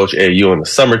 I coach AAU in the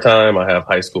summertime. I have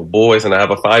high school boys, and I have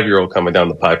a 5-year-old coming down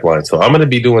the pipeline. So I'm going to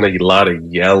be doing a lot of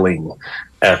yelling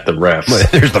at the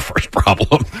refs. There's the first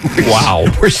problem. Wow.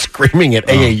 We're screaming at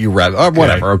AAU refs.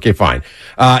 Whatever. Okay, fine.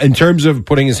 In terms of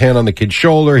putting his hand on the kid's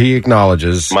shoulder, he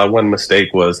acknowledges. My one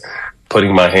mistake was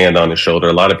putting my hand on his shoulder.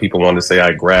 A lot of people want to say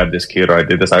I grabbed this kid or I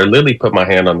did this. I literally put my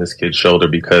hand on this kid's shoulder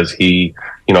because he,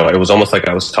 it was almost like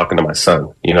I was talking to my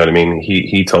son. You know what I mean?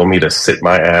 He told me to sit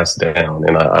my ass down.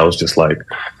 And I was just like,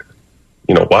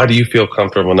 why do you feel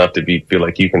comfortable enough to feel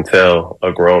like you can tell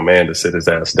a grown man to sit his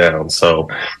ass down? So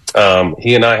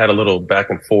he and I had a little back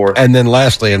and forth. And then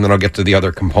lastly, and then I'll get to the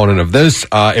other component of this,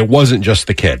 it wasn't just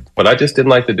the kid. But I just didn't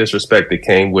like the disrespect that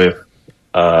came with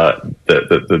the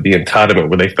entitlement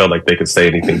where they felt like they could say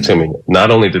anything to me.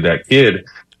 Not only did that kid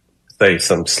say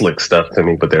some slick stuff to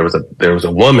me, but there was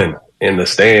a woman in the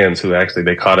stands who actually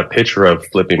they caught a picture of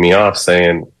flipping me off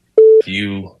saying,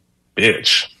 "You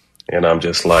bitch," and I'm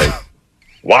just like,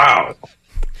 wow.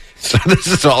 So this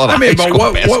is all.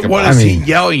 But what is he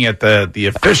yelling at the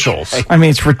officials? I mean,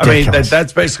 it's ridiculous.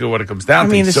 That's basically what it comes down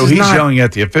to. this So is he's not- yelling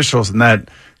at the officials, and that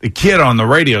the kid on the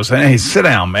radio saying, "Hey, sit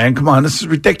down, man. Come on, this is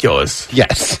ridiculous."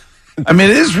 Yes. I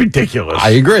mean, it is ridiculous. I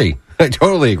agree. I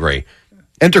totally agree.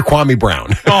 Enter Kwame Brown.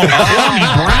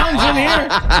 Brown's in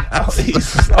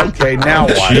here? Okay, now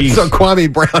what? So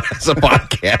Kwame Brown has a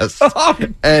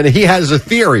podcast, and he has a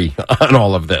theory on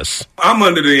all of this. I'm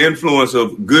under the influence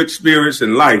of good spirits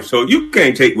and life, so you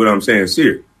can't take what I'm saying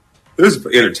serious. This is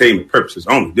for entertainment purposes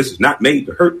only. This is not made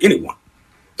to hurt anyone.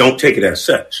 Don't take it as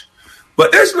such.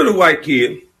 But this little white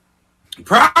kid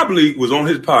probably was on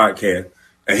his podcast,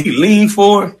 and he leaned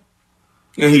forward,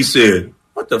 and he said,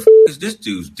 "What the is this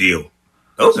dude's deal?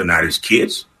 Those are not his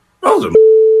kids. Those are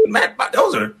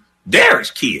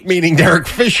Derek's kids." Meaning Derek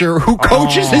Fisher, who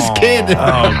coaches his kid. Oh,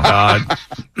 God.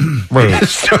 Wait,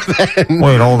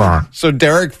 wait, hold on. So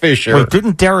Derek Fisher. Wait,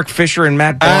 didn't Derek Fisher and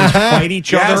Matt Barnes fight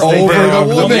each other over the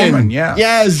woman? Yeah.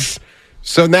 Yes.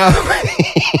 So now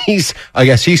I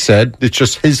guess he said it's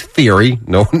just his theory.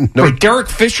 No. Wait, Derek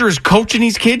Fisher is coaching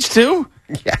these kids too?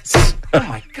 Yes. Oh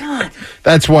my God.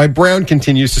 That's why Brown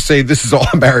continues to say this is all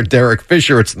about Derek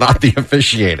Fisher. It's not the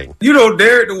officiating. You know,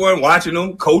 Derek the one watching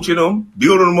them, coaching them,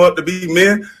 building them up to be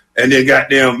men, and then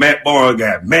goddamn Matt Barnes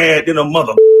got mad in a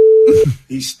mother.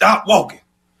 He stopped walking.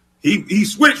 He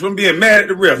switched from being mad at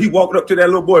the ref. He walked up to that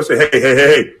little boy and said,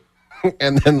 hey.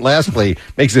 And then lastly,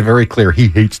 makes it very clear he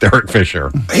hates Derek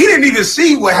Fisher. He didn't even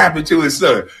see what happened to his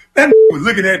son. That was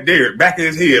looking at Derek, back of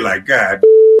his head like, God,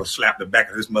 slap the back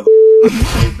of this mother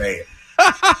so bad.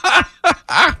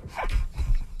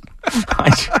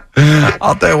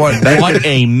 I'll tell you what. What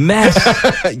a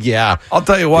mess. Yeah. I'll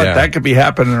tell you what. Yeah. That could be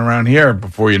happening around here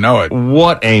before you know it.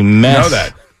 What a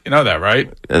mess. You know that,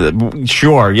 right?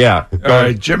 Sure, yeah. All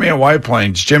right, Jimmy at White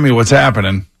Plains. Jimmy, what's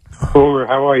happening? Boomer,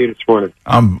 how are you this morning?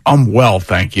 I'm well,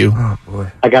 thank you. Oh,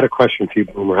 boy. I got a question for you,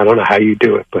 Boomer. I don't know how you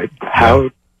do it, but how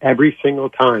every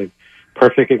single time,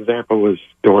 perfect example was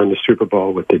during the Super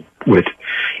Bowl with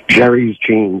Jerry's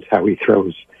jeans, how he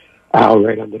throws Al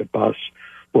right under the bus,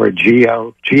 or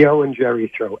Gio and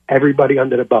Jerry throw everybody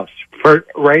under the bus right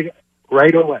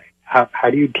away. How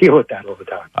do you deal with that all the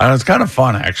time? It's kind of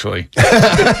fun, actually.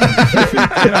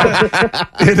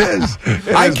 It is.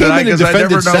 I came in and defended I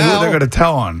never know Sal. who they're going to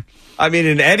tell on. I mean,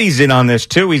 and Eddie's in on this,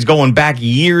 too. He's going back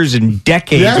years and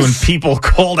decades when people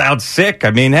called out sick.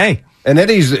 I mean, hey. And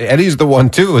Eddie's the one,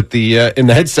 too, at the in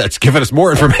the headsets, giving us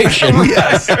more information.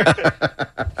 Yes.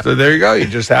 So there you go. You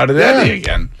just outed Eddie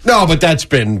again. No, but that's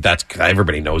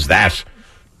everybody knows that.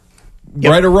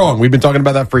 Yep. Right or wrong. We've been talking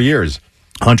about that for years.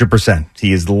 100%.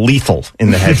 He is lethal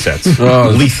in the headsets.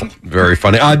 Lethal. Very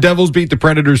funny. Devils beat the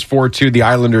Predators 4-2. The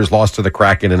Islanders lost to the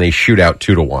Kraken in a shootout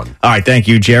 2-1. All right, thank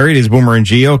you, Jerry. It is Boomer and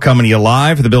Gio coming to you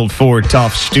live from the Build Ford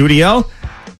Tough studio.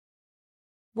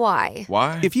 Why?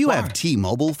 If you have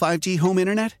T-Mobile 5G home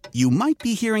internet, you might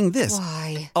be hearing this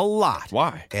a lot.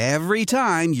 Why? Every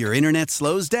time your internet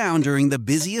slows down during the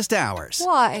busiest hours.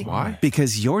 Why?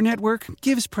 Because your network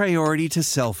gives priority to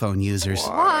cell phone users.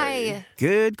 Why?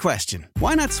 Good question.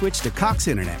 Why not switch to Cox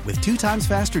Internet with 2 times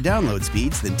faster download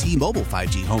speeds than T-Mobile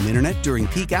 5G home internet during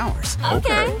peak hours?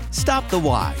 Okay. Stop the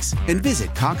whys and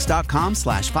visit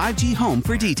cox.com/5G home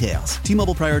for details.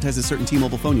 T-Mobile prioritizes certain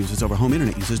T-Mobile phone users over home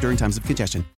internet users during times of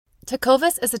congestion.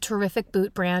 Tecovas is a terrific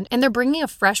boot brand, and they're bringing a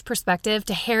fresh perspective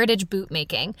to heritage boot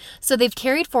making. So they've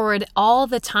carried forward all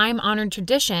the time-honored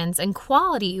traditions and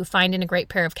quality you find in a great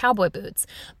pair of cowboy boots,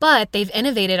 but they've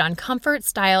innovated on comfort,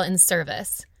 style, and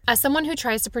service. As someone who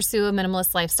tries to pursue a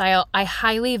minimalist lifestyle, I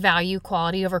highly value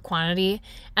quality over quantity,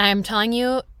 and I'm telling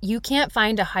you, you can't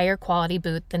find a higher quality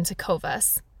boot than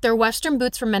Tecovas. Their Western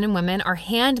boots for men and women are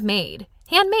handmade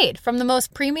from the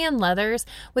most premium leathers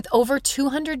with over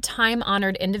 200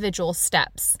 time-honored individual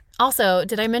steps. Also,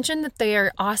 did I mention that they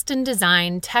are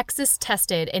Austin-designed,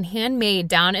 Texas-tested, and handmade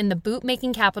down in the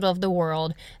boot-making capital of the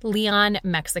world, Leon,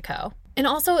 Mexico. And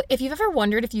also, if you've ever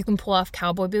wondered if you can pull off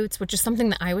cowboy boots, which is something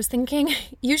that I was thinking,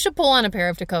 you should pull on a pair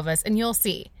of Tecovas and you'll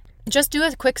see. Just do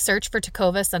a quick search for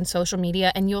Tecovas on social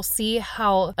media and you'll see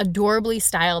how adorably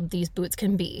styled these boots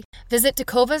can be. Visit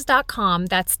tecovas.com,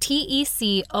 that's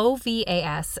TECOVAS.com,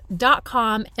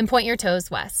 and point your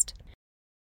toes west.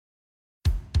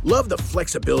 Love the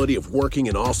flexibility of working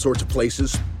in all sorts of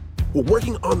places? Well,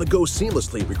 working on the go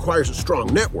seamlessly requires a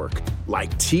strong network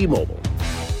like T-Mobile.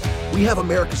 We have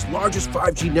America's largest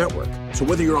 5G network, so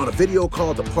whether you're on a video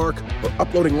call at the park or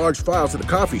uploading large files at the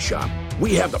coffee shop,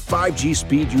 we have the 5G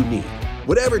speed you need.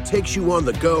 Whatever takes you on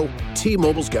the go,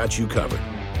 T-Mobile's got you covered.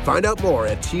 Find out more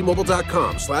at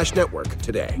T-Mobile.com/network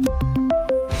today.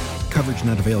 Coverage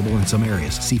not available in some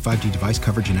areas. See 5G device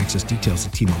coverage and access details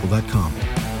at T-Mobile.com.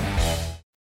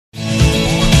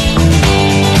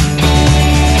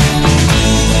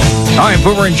 All right,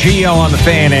 Boomer and Gio on the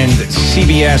Fan and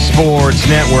CBS Sports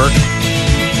Network.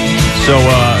 So,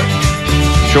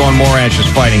 Sean Morash is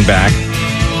fighting back.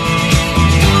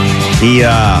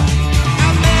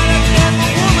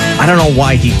 I don't know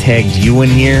why he tagged you in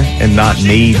here and not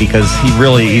me, because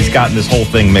he's gotten this whole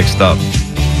thing mixed up.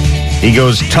 He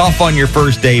goes, tough on your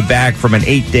first day back from an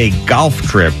 8-day golf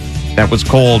trip that was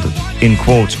called, in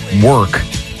quotes, work,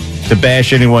 to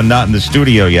bash anyone not in the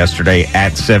studio yesterday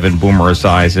at 7 Boomer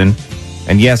Esiason.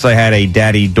 And yes, I had a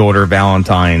daddy-daughter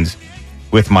Valentine's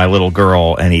with my little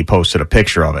girl, and he posted a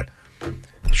picture of it.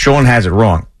 Sean has it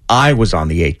wrong. I was on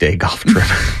the 8-day golf trip.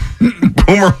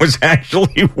 Boomer was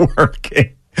actually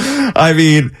working. I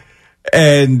mean,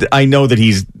 and I know that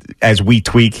he's, as we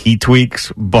tweak, he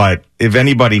tweaks. But if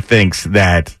anybody thinks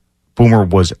that Boomer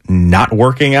was not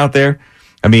working out there,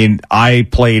 I mean, I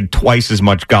played twice as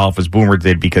much golf as Boomer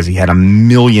did because he had a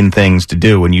million things to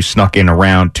do, and you snuck in a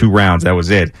round, 2 rounds. That was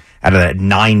it out of that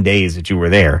 9 days that you were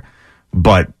there.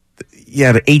 But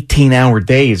yeah, the 18-hour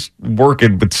days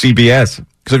working with CBS.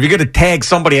 So if you're going to tag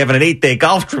somebody having an 8-day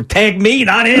golf trip, tag me,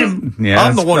 not him. Yeah,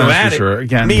 I'm the one who had it. sure.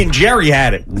 Again, me and Jerry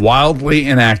had it. Wildly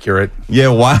inaccurate. Yeah,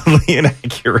 wildly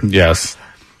inaccurate. Yes.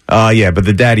 Yeah, but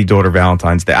the daddy-daughter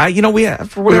Valentine's Day. We have,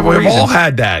 for whatever we've reason. all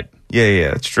had that.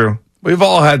 Yeah, it's true. We've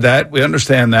all had that. We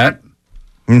understand that.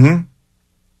 Mm-hmm.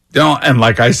 And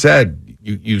like I said,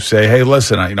 you say, hey,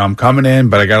 listen, I'm coming in,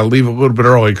 but I got to leave a little bit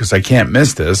early because I can't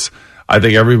miss this. I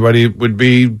think everybody would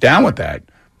be down with that.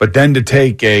 But then to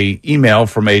take a email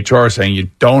from HR saying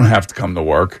you don't have to come to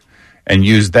work and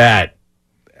use that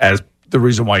as the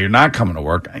reason why you're not coming to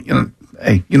work,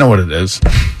 hey, you know what it is. It's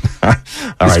right.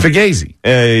 Fugazi.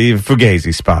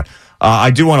 Fugazi spot. I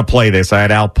do want to play this. I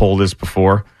had Al pull this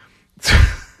before.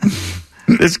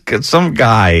 Some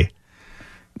guy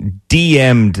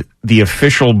DM'd the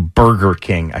official Burger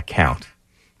King account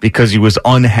because he was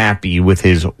unhappy with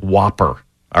his Whopper.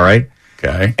 All right?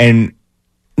 Okay. And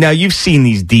now you've seen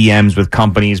these DMs with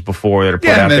companies before that are put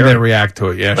out and there. then they react to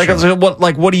it. Yeah, Like, sure.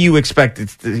 what do you expect?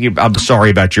 I'm sorry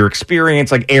about your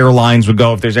experience. Like airlines would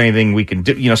go, if there's anything we can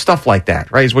do, stuff like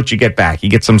that, right? Is what you get back. You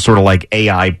get some sort of like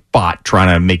AI bot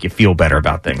trying to make you feel better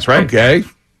about things, right? Okay.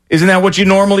 Isn't that what you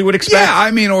normally would expect?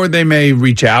 Yeah, or they may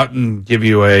reach out and give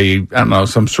you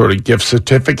some sort of gift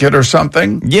certificate or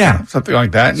something. Yeah. Something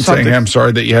like that. And saying, hey, I'm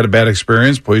sorry that you had a bad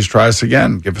experience. Please try us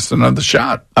again. Give us another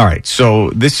shot. All right.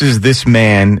 So this is this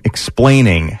man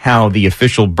explaining how the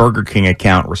official Burger King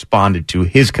account responded to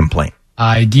his complaint.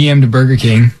 I DM'd Burger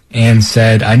King and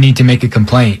said, I need to make a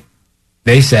complaint.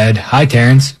 They said, hi,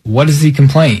 Terrence, what is the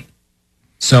complaint?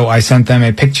 So I sent them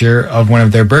a picture of one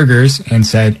of their burgers and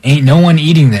said, ain't no one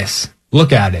eating this.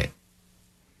 Look at it.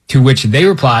 To which they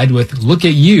replied with, look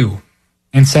at you,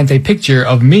 and sent a picture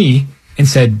of me and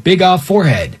said, big off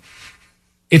forehead.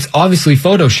 It's obviously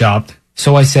photoshopped.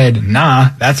 So I said, nah,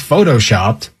 that's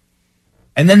photoshopped.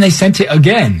 And then they sent it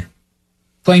again,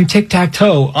 playing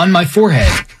tic-tac-toe on my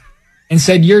forehead and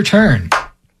said, your turn.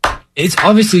 It's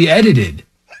obviously edited.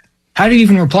 How do you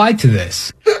even reply to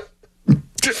this?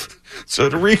 So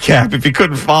to recap, if you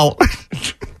couldn't follow,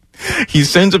 he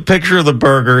sends a picture of the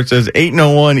burger. It says, ain't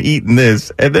no one eating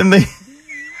this. And then they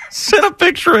sent a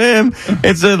picture of him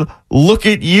and said, look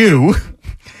at you.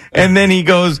 And then he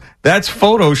goes, that's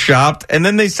photoshopped. And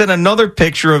then they sent another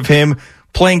picture of him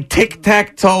playing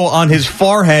tic-tac-toe on his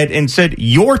forehead and said,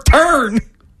 your turn.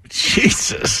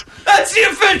 Jesus. That's the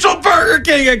official Burger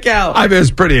King account. I mean,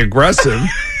 it's pretty aggressive.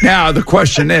 Now, the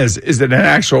question is it an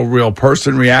actual real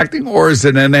person reacting or is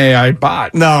it an AI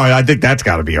bot? No, I think that's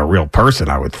got to be a real person,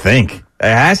 I would think. It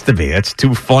has to be. It's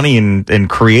too funny and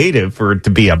creative for it to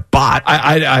be a bot.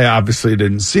 I obviously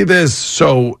didn't see this.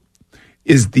 So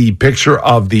is the picture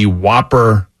of the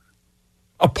Whopper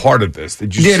a part of this?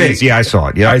 Did you see it? Is. Yeah, I saw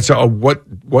it. Yeah. I saw what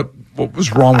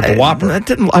was wrong with the Whopper?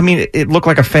 It looked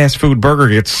like a fast food burger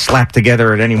gets slapped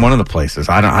together at any one of the places.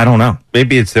 I don't know.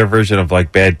 Maybe it's their version of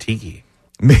like Bad Tiki.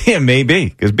 Maybe,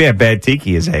 because Bad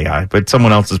Tiki is AI, but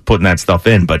someone else is putting that stuff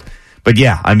in. But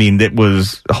yeah, it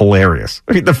was hilarious.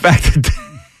 The fact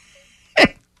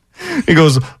that he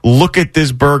goes, look at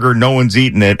this burger, no one's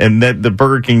eating it, and then the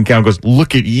Burger King account goes,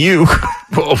 look at you.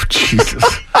 Oh, Jesus.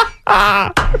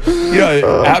 How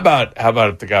about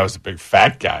if the guy was a big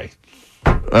fat guy?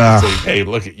 Say, hey,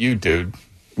 look at you, dude.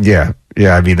 Yeah.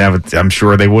 I'm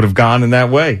sure they would have gone in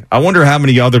that way. I wonder how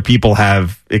many other people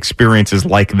have experiences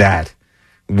like that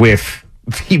with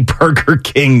the Burger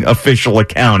King official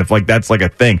account, if that's a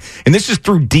thing. And this is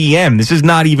through DM. This is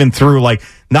not even through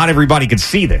not everybody could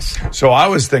see this. So I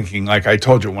was thinking, like I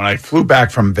told you, when I flew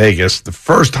back from Vegas, the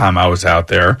first time I was out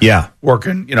there,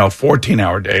 working,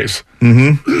 14-hour days,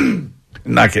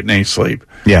 not getting any sleep.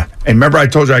 Yeah. And remember I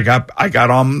told you I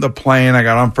got on the plane, I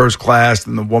got on first class,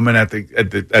 and the woman at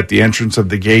the entrance of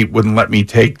the gate wouldn't let me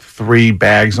take 3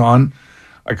 bags on.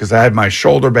 Because I had my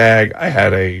shoulder bag, I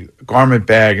had a garment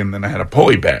bag, and then I had a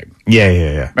pulley bag.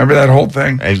 Yeah. Remember that whole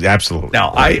thing? Absolutely. Now,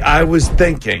 I was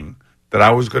thinking that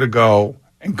I was going to go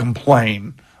and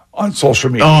complain on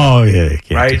social media. Oh, yeah.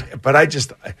 Right? But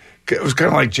it was kind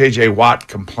of like J.J. Watt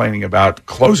complaining about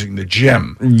closing the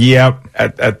gym. Yep.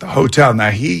 At the hotel.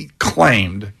 Now,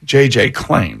 J.J.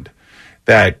 claimed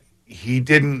that he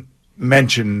didn't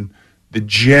mention the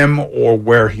gym or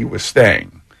where he was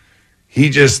staying.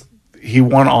 He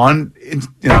went on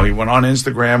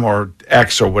Instagram or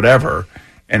X or whatever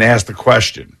and asked the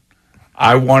question.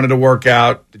 I wanted to work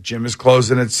out. The gym is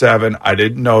closing at 7. I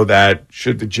didn't know that.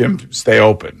 Should the gym stay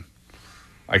open?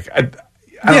 Like, I don't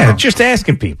know. Just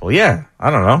asking people. Yeah, I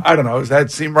don't know. Does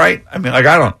that seem right? I mean, like,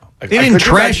 I don't know. Like, they didn't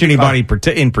trash anybody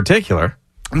in particular.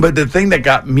 But the thing that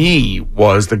got me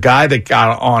was the guy that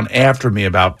got on after me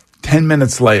about 10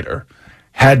 minutes later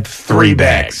had 3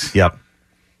 bags. Yep.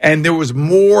 And there was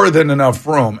more than enough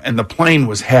room, and the plane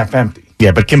was half empty.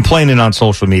 Yeah, but complaining on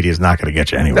social media is not going to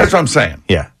get you anywhere. That's what I'm saying.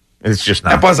 Yeah, it's just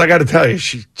not. And plus, I got to tell you,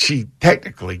 she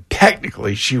technically,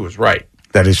 she was right.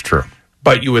 That is true.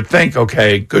 But you would think,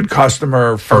 okay, good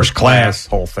customer, first class,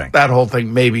 whole thing. That whole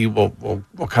thing, maybe we'll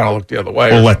kind of look the other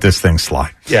way. We'll let this thing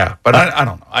slide. Yeah, but I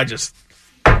don't know. I just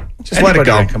let it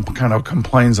go. That kind of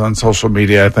complains on social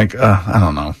media, I think, I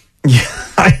don't know. Yeah,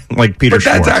 like Peter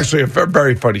Schwartz. But that's actually a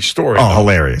very funny story. Oh,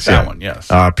 hilarious. That one, yes.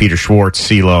 Peter Schwartz,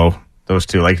 CeeLo, those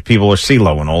two. Like, people are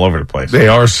CeeLoing all over the place. They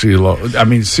are CeeLo. I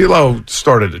mean, CeeLo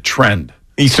started a trend.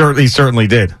 He certainly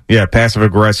did. Yeah,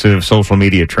 passive-aggressive social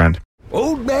media trend.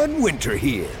 Old Man Winter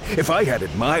here. If I had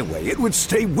it my way, it would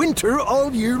stay winter all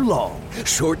year long.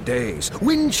 Short days,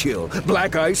 wind chill,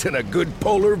 black ice, and a good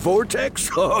polar vortex.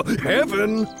 Oh,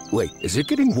 heaven. Wait, is it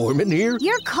getting warm in here?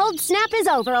 Your cold snap is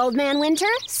over, Old Man Winter.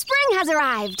 Spring has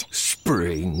arrived.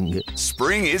 Spring.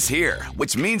 Spring is here,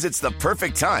 which means it's the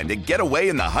perfect time to get away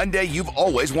in the Hyundai you've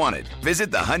always wanted.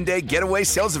 Visit the Hyundai Getaway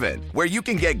Sales Event, where you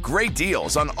can get great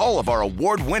deals on all of our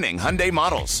award-winning Hyundai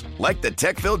models, like the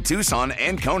tech-filled Tucson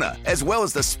and Kona, as well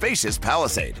as the spacious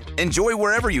Palisade. Enjoy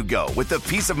wherever you go with the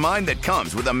peace of mind that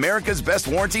comes with America's best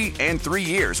warranty and 3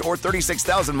 years or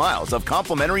 36,000 miles of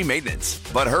complimentary maintenance.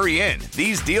 But hurry in,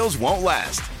 these deals won't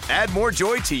last. Add more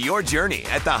joy to your journey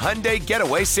at the Hyundai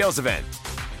Getaway Sales Event.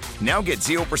 Now get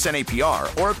 0%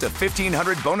 APR or up to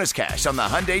 $1,500 bonus cash on the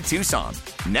Hyundai Tucson.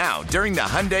 Now, during the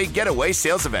Hyundai Getaway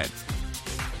Sales Event.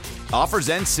 Offers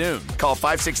end soon. Call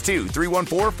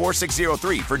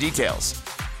 562-314-4603 for details.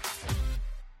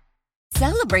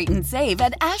 Celebrate and save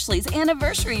at Ashley's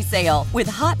Anniversary Sale. With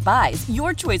Hot Buys,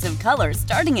 your choice of colors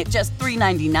starting at just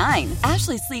 $3.99.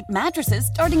 Ashley Sleep mattresses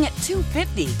starting at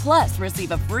 $2.50. Plus, receive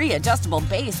a free adjustable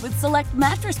base with select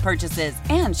mattress purchases.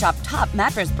 And shop top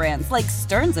mattress brands like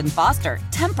Stearns & Foster,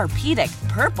 Tempur-Pedic,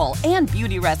 Purple, and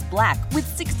Beautyrest Black with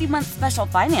 60-month special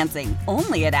financing.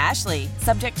 Only at Ashley.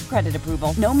 Subject to credit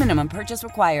approval. No minimum purchase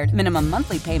required. Minimum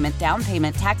monthly payment, down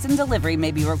payment, tax, and delivery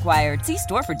may be required. See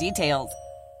store for details.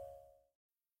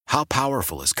 How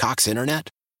powerful is Cox Internet?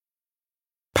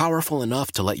 Powerful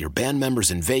enough to let your band members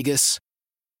in Vegas,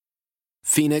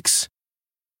 Phoenix,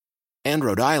 and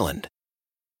Rhode Island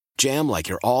jam like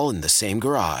you're all in the same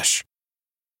garage.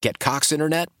 Get Cox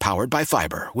Internet powered by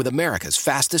fiber with America's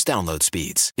fastest download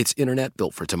speeds. It's internet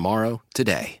built for tomorrow,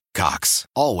 today. Cox,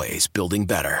 always building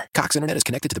better. Cox Internet is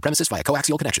connected to the premises via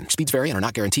coaxial connection. Speeds vary and are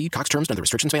not guaranteed. Cox terms and other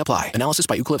restrictions may apply. Analysis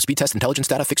by Ookla Speed Test Intelligence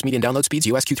Data. Fixed median download speeds.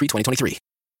 US Q3 2023.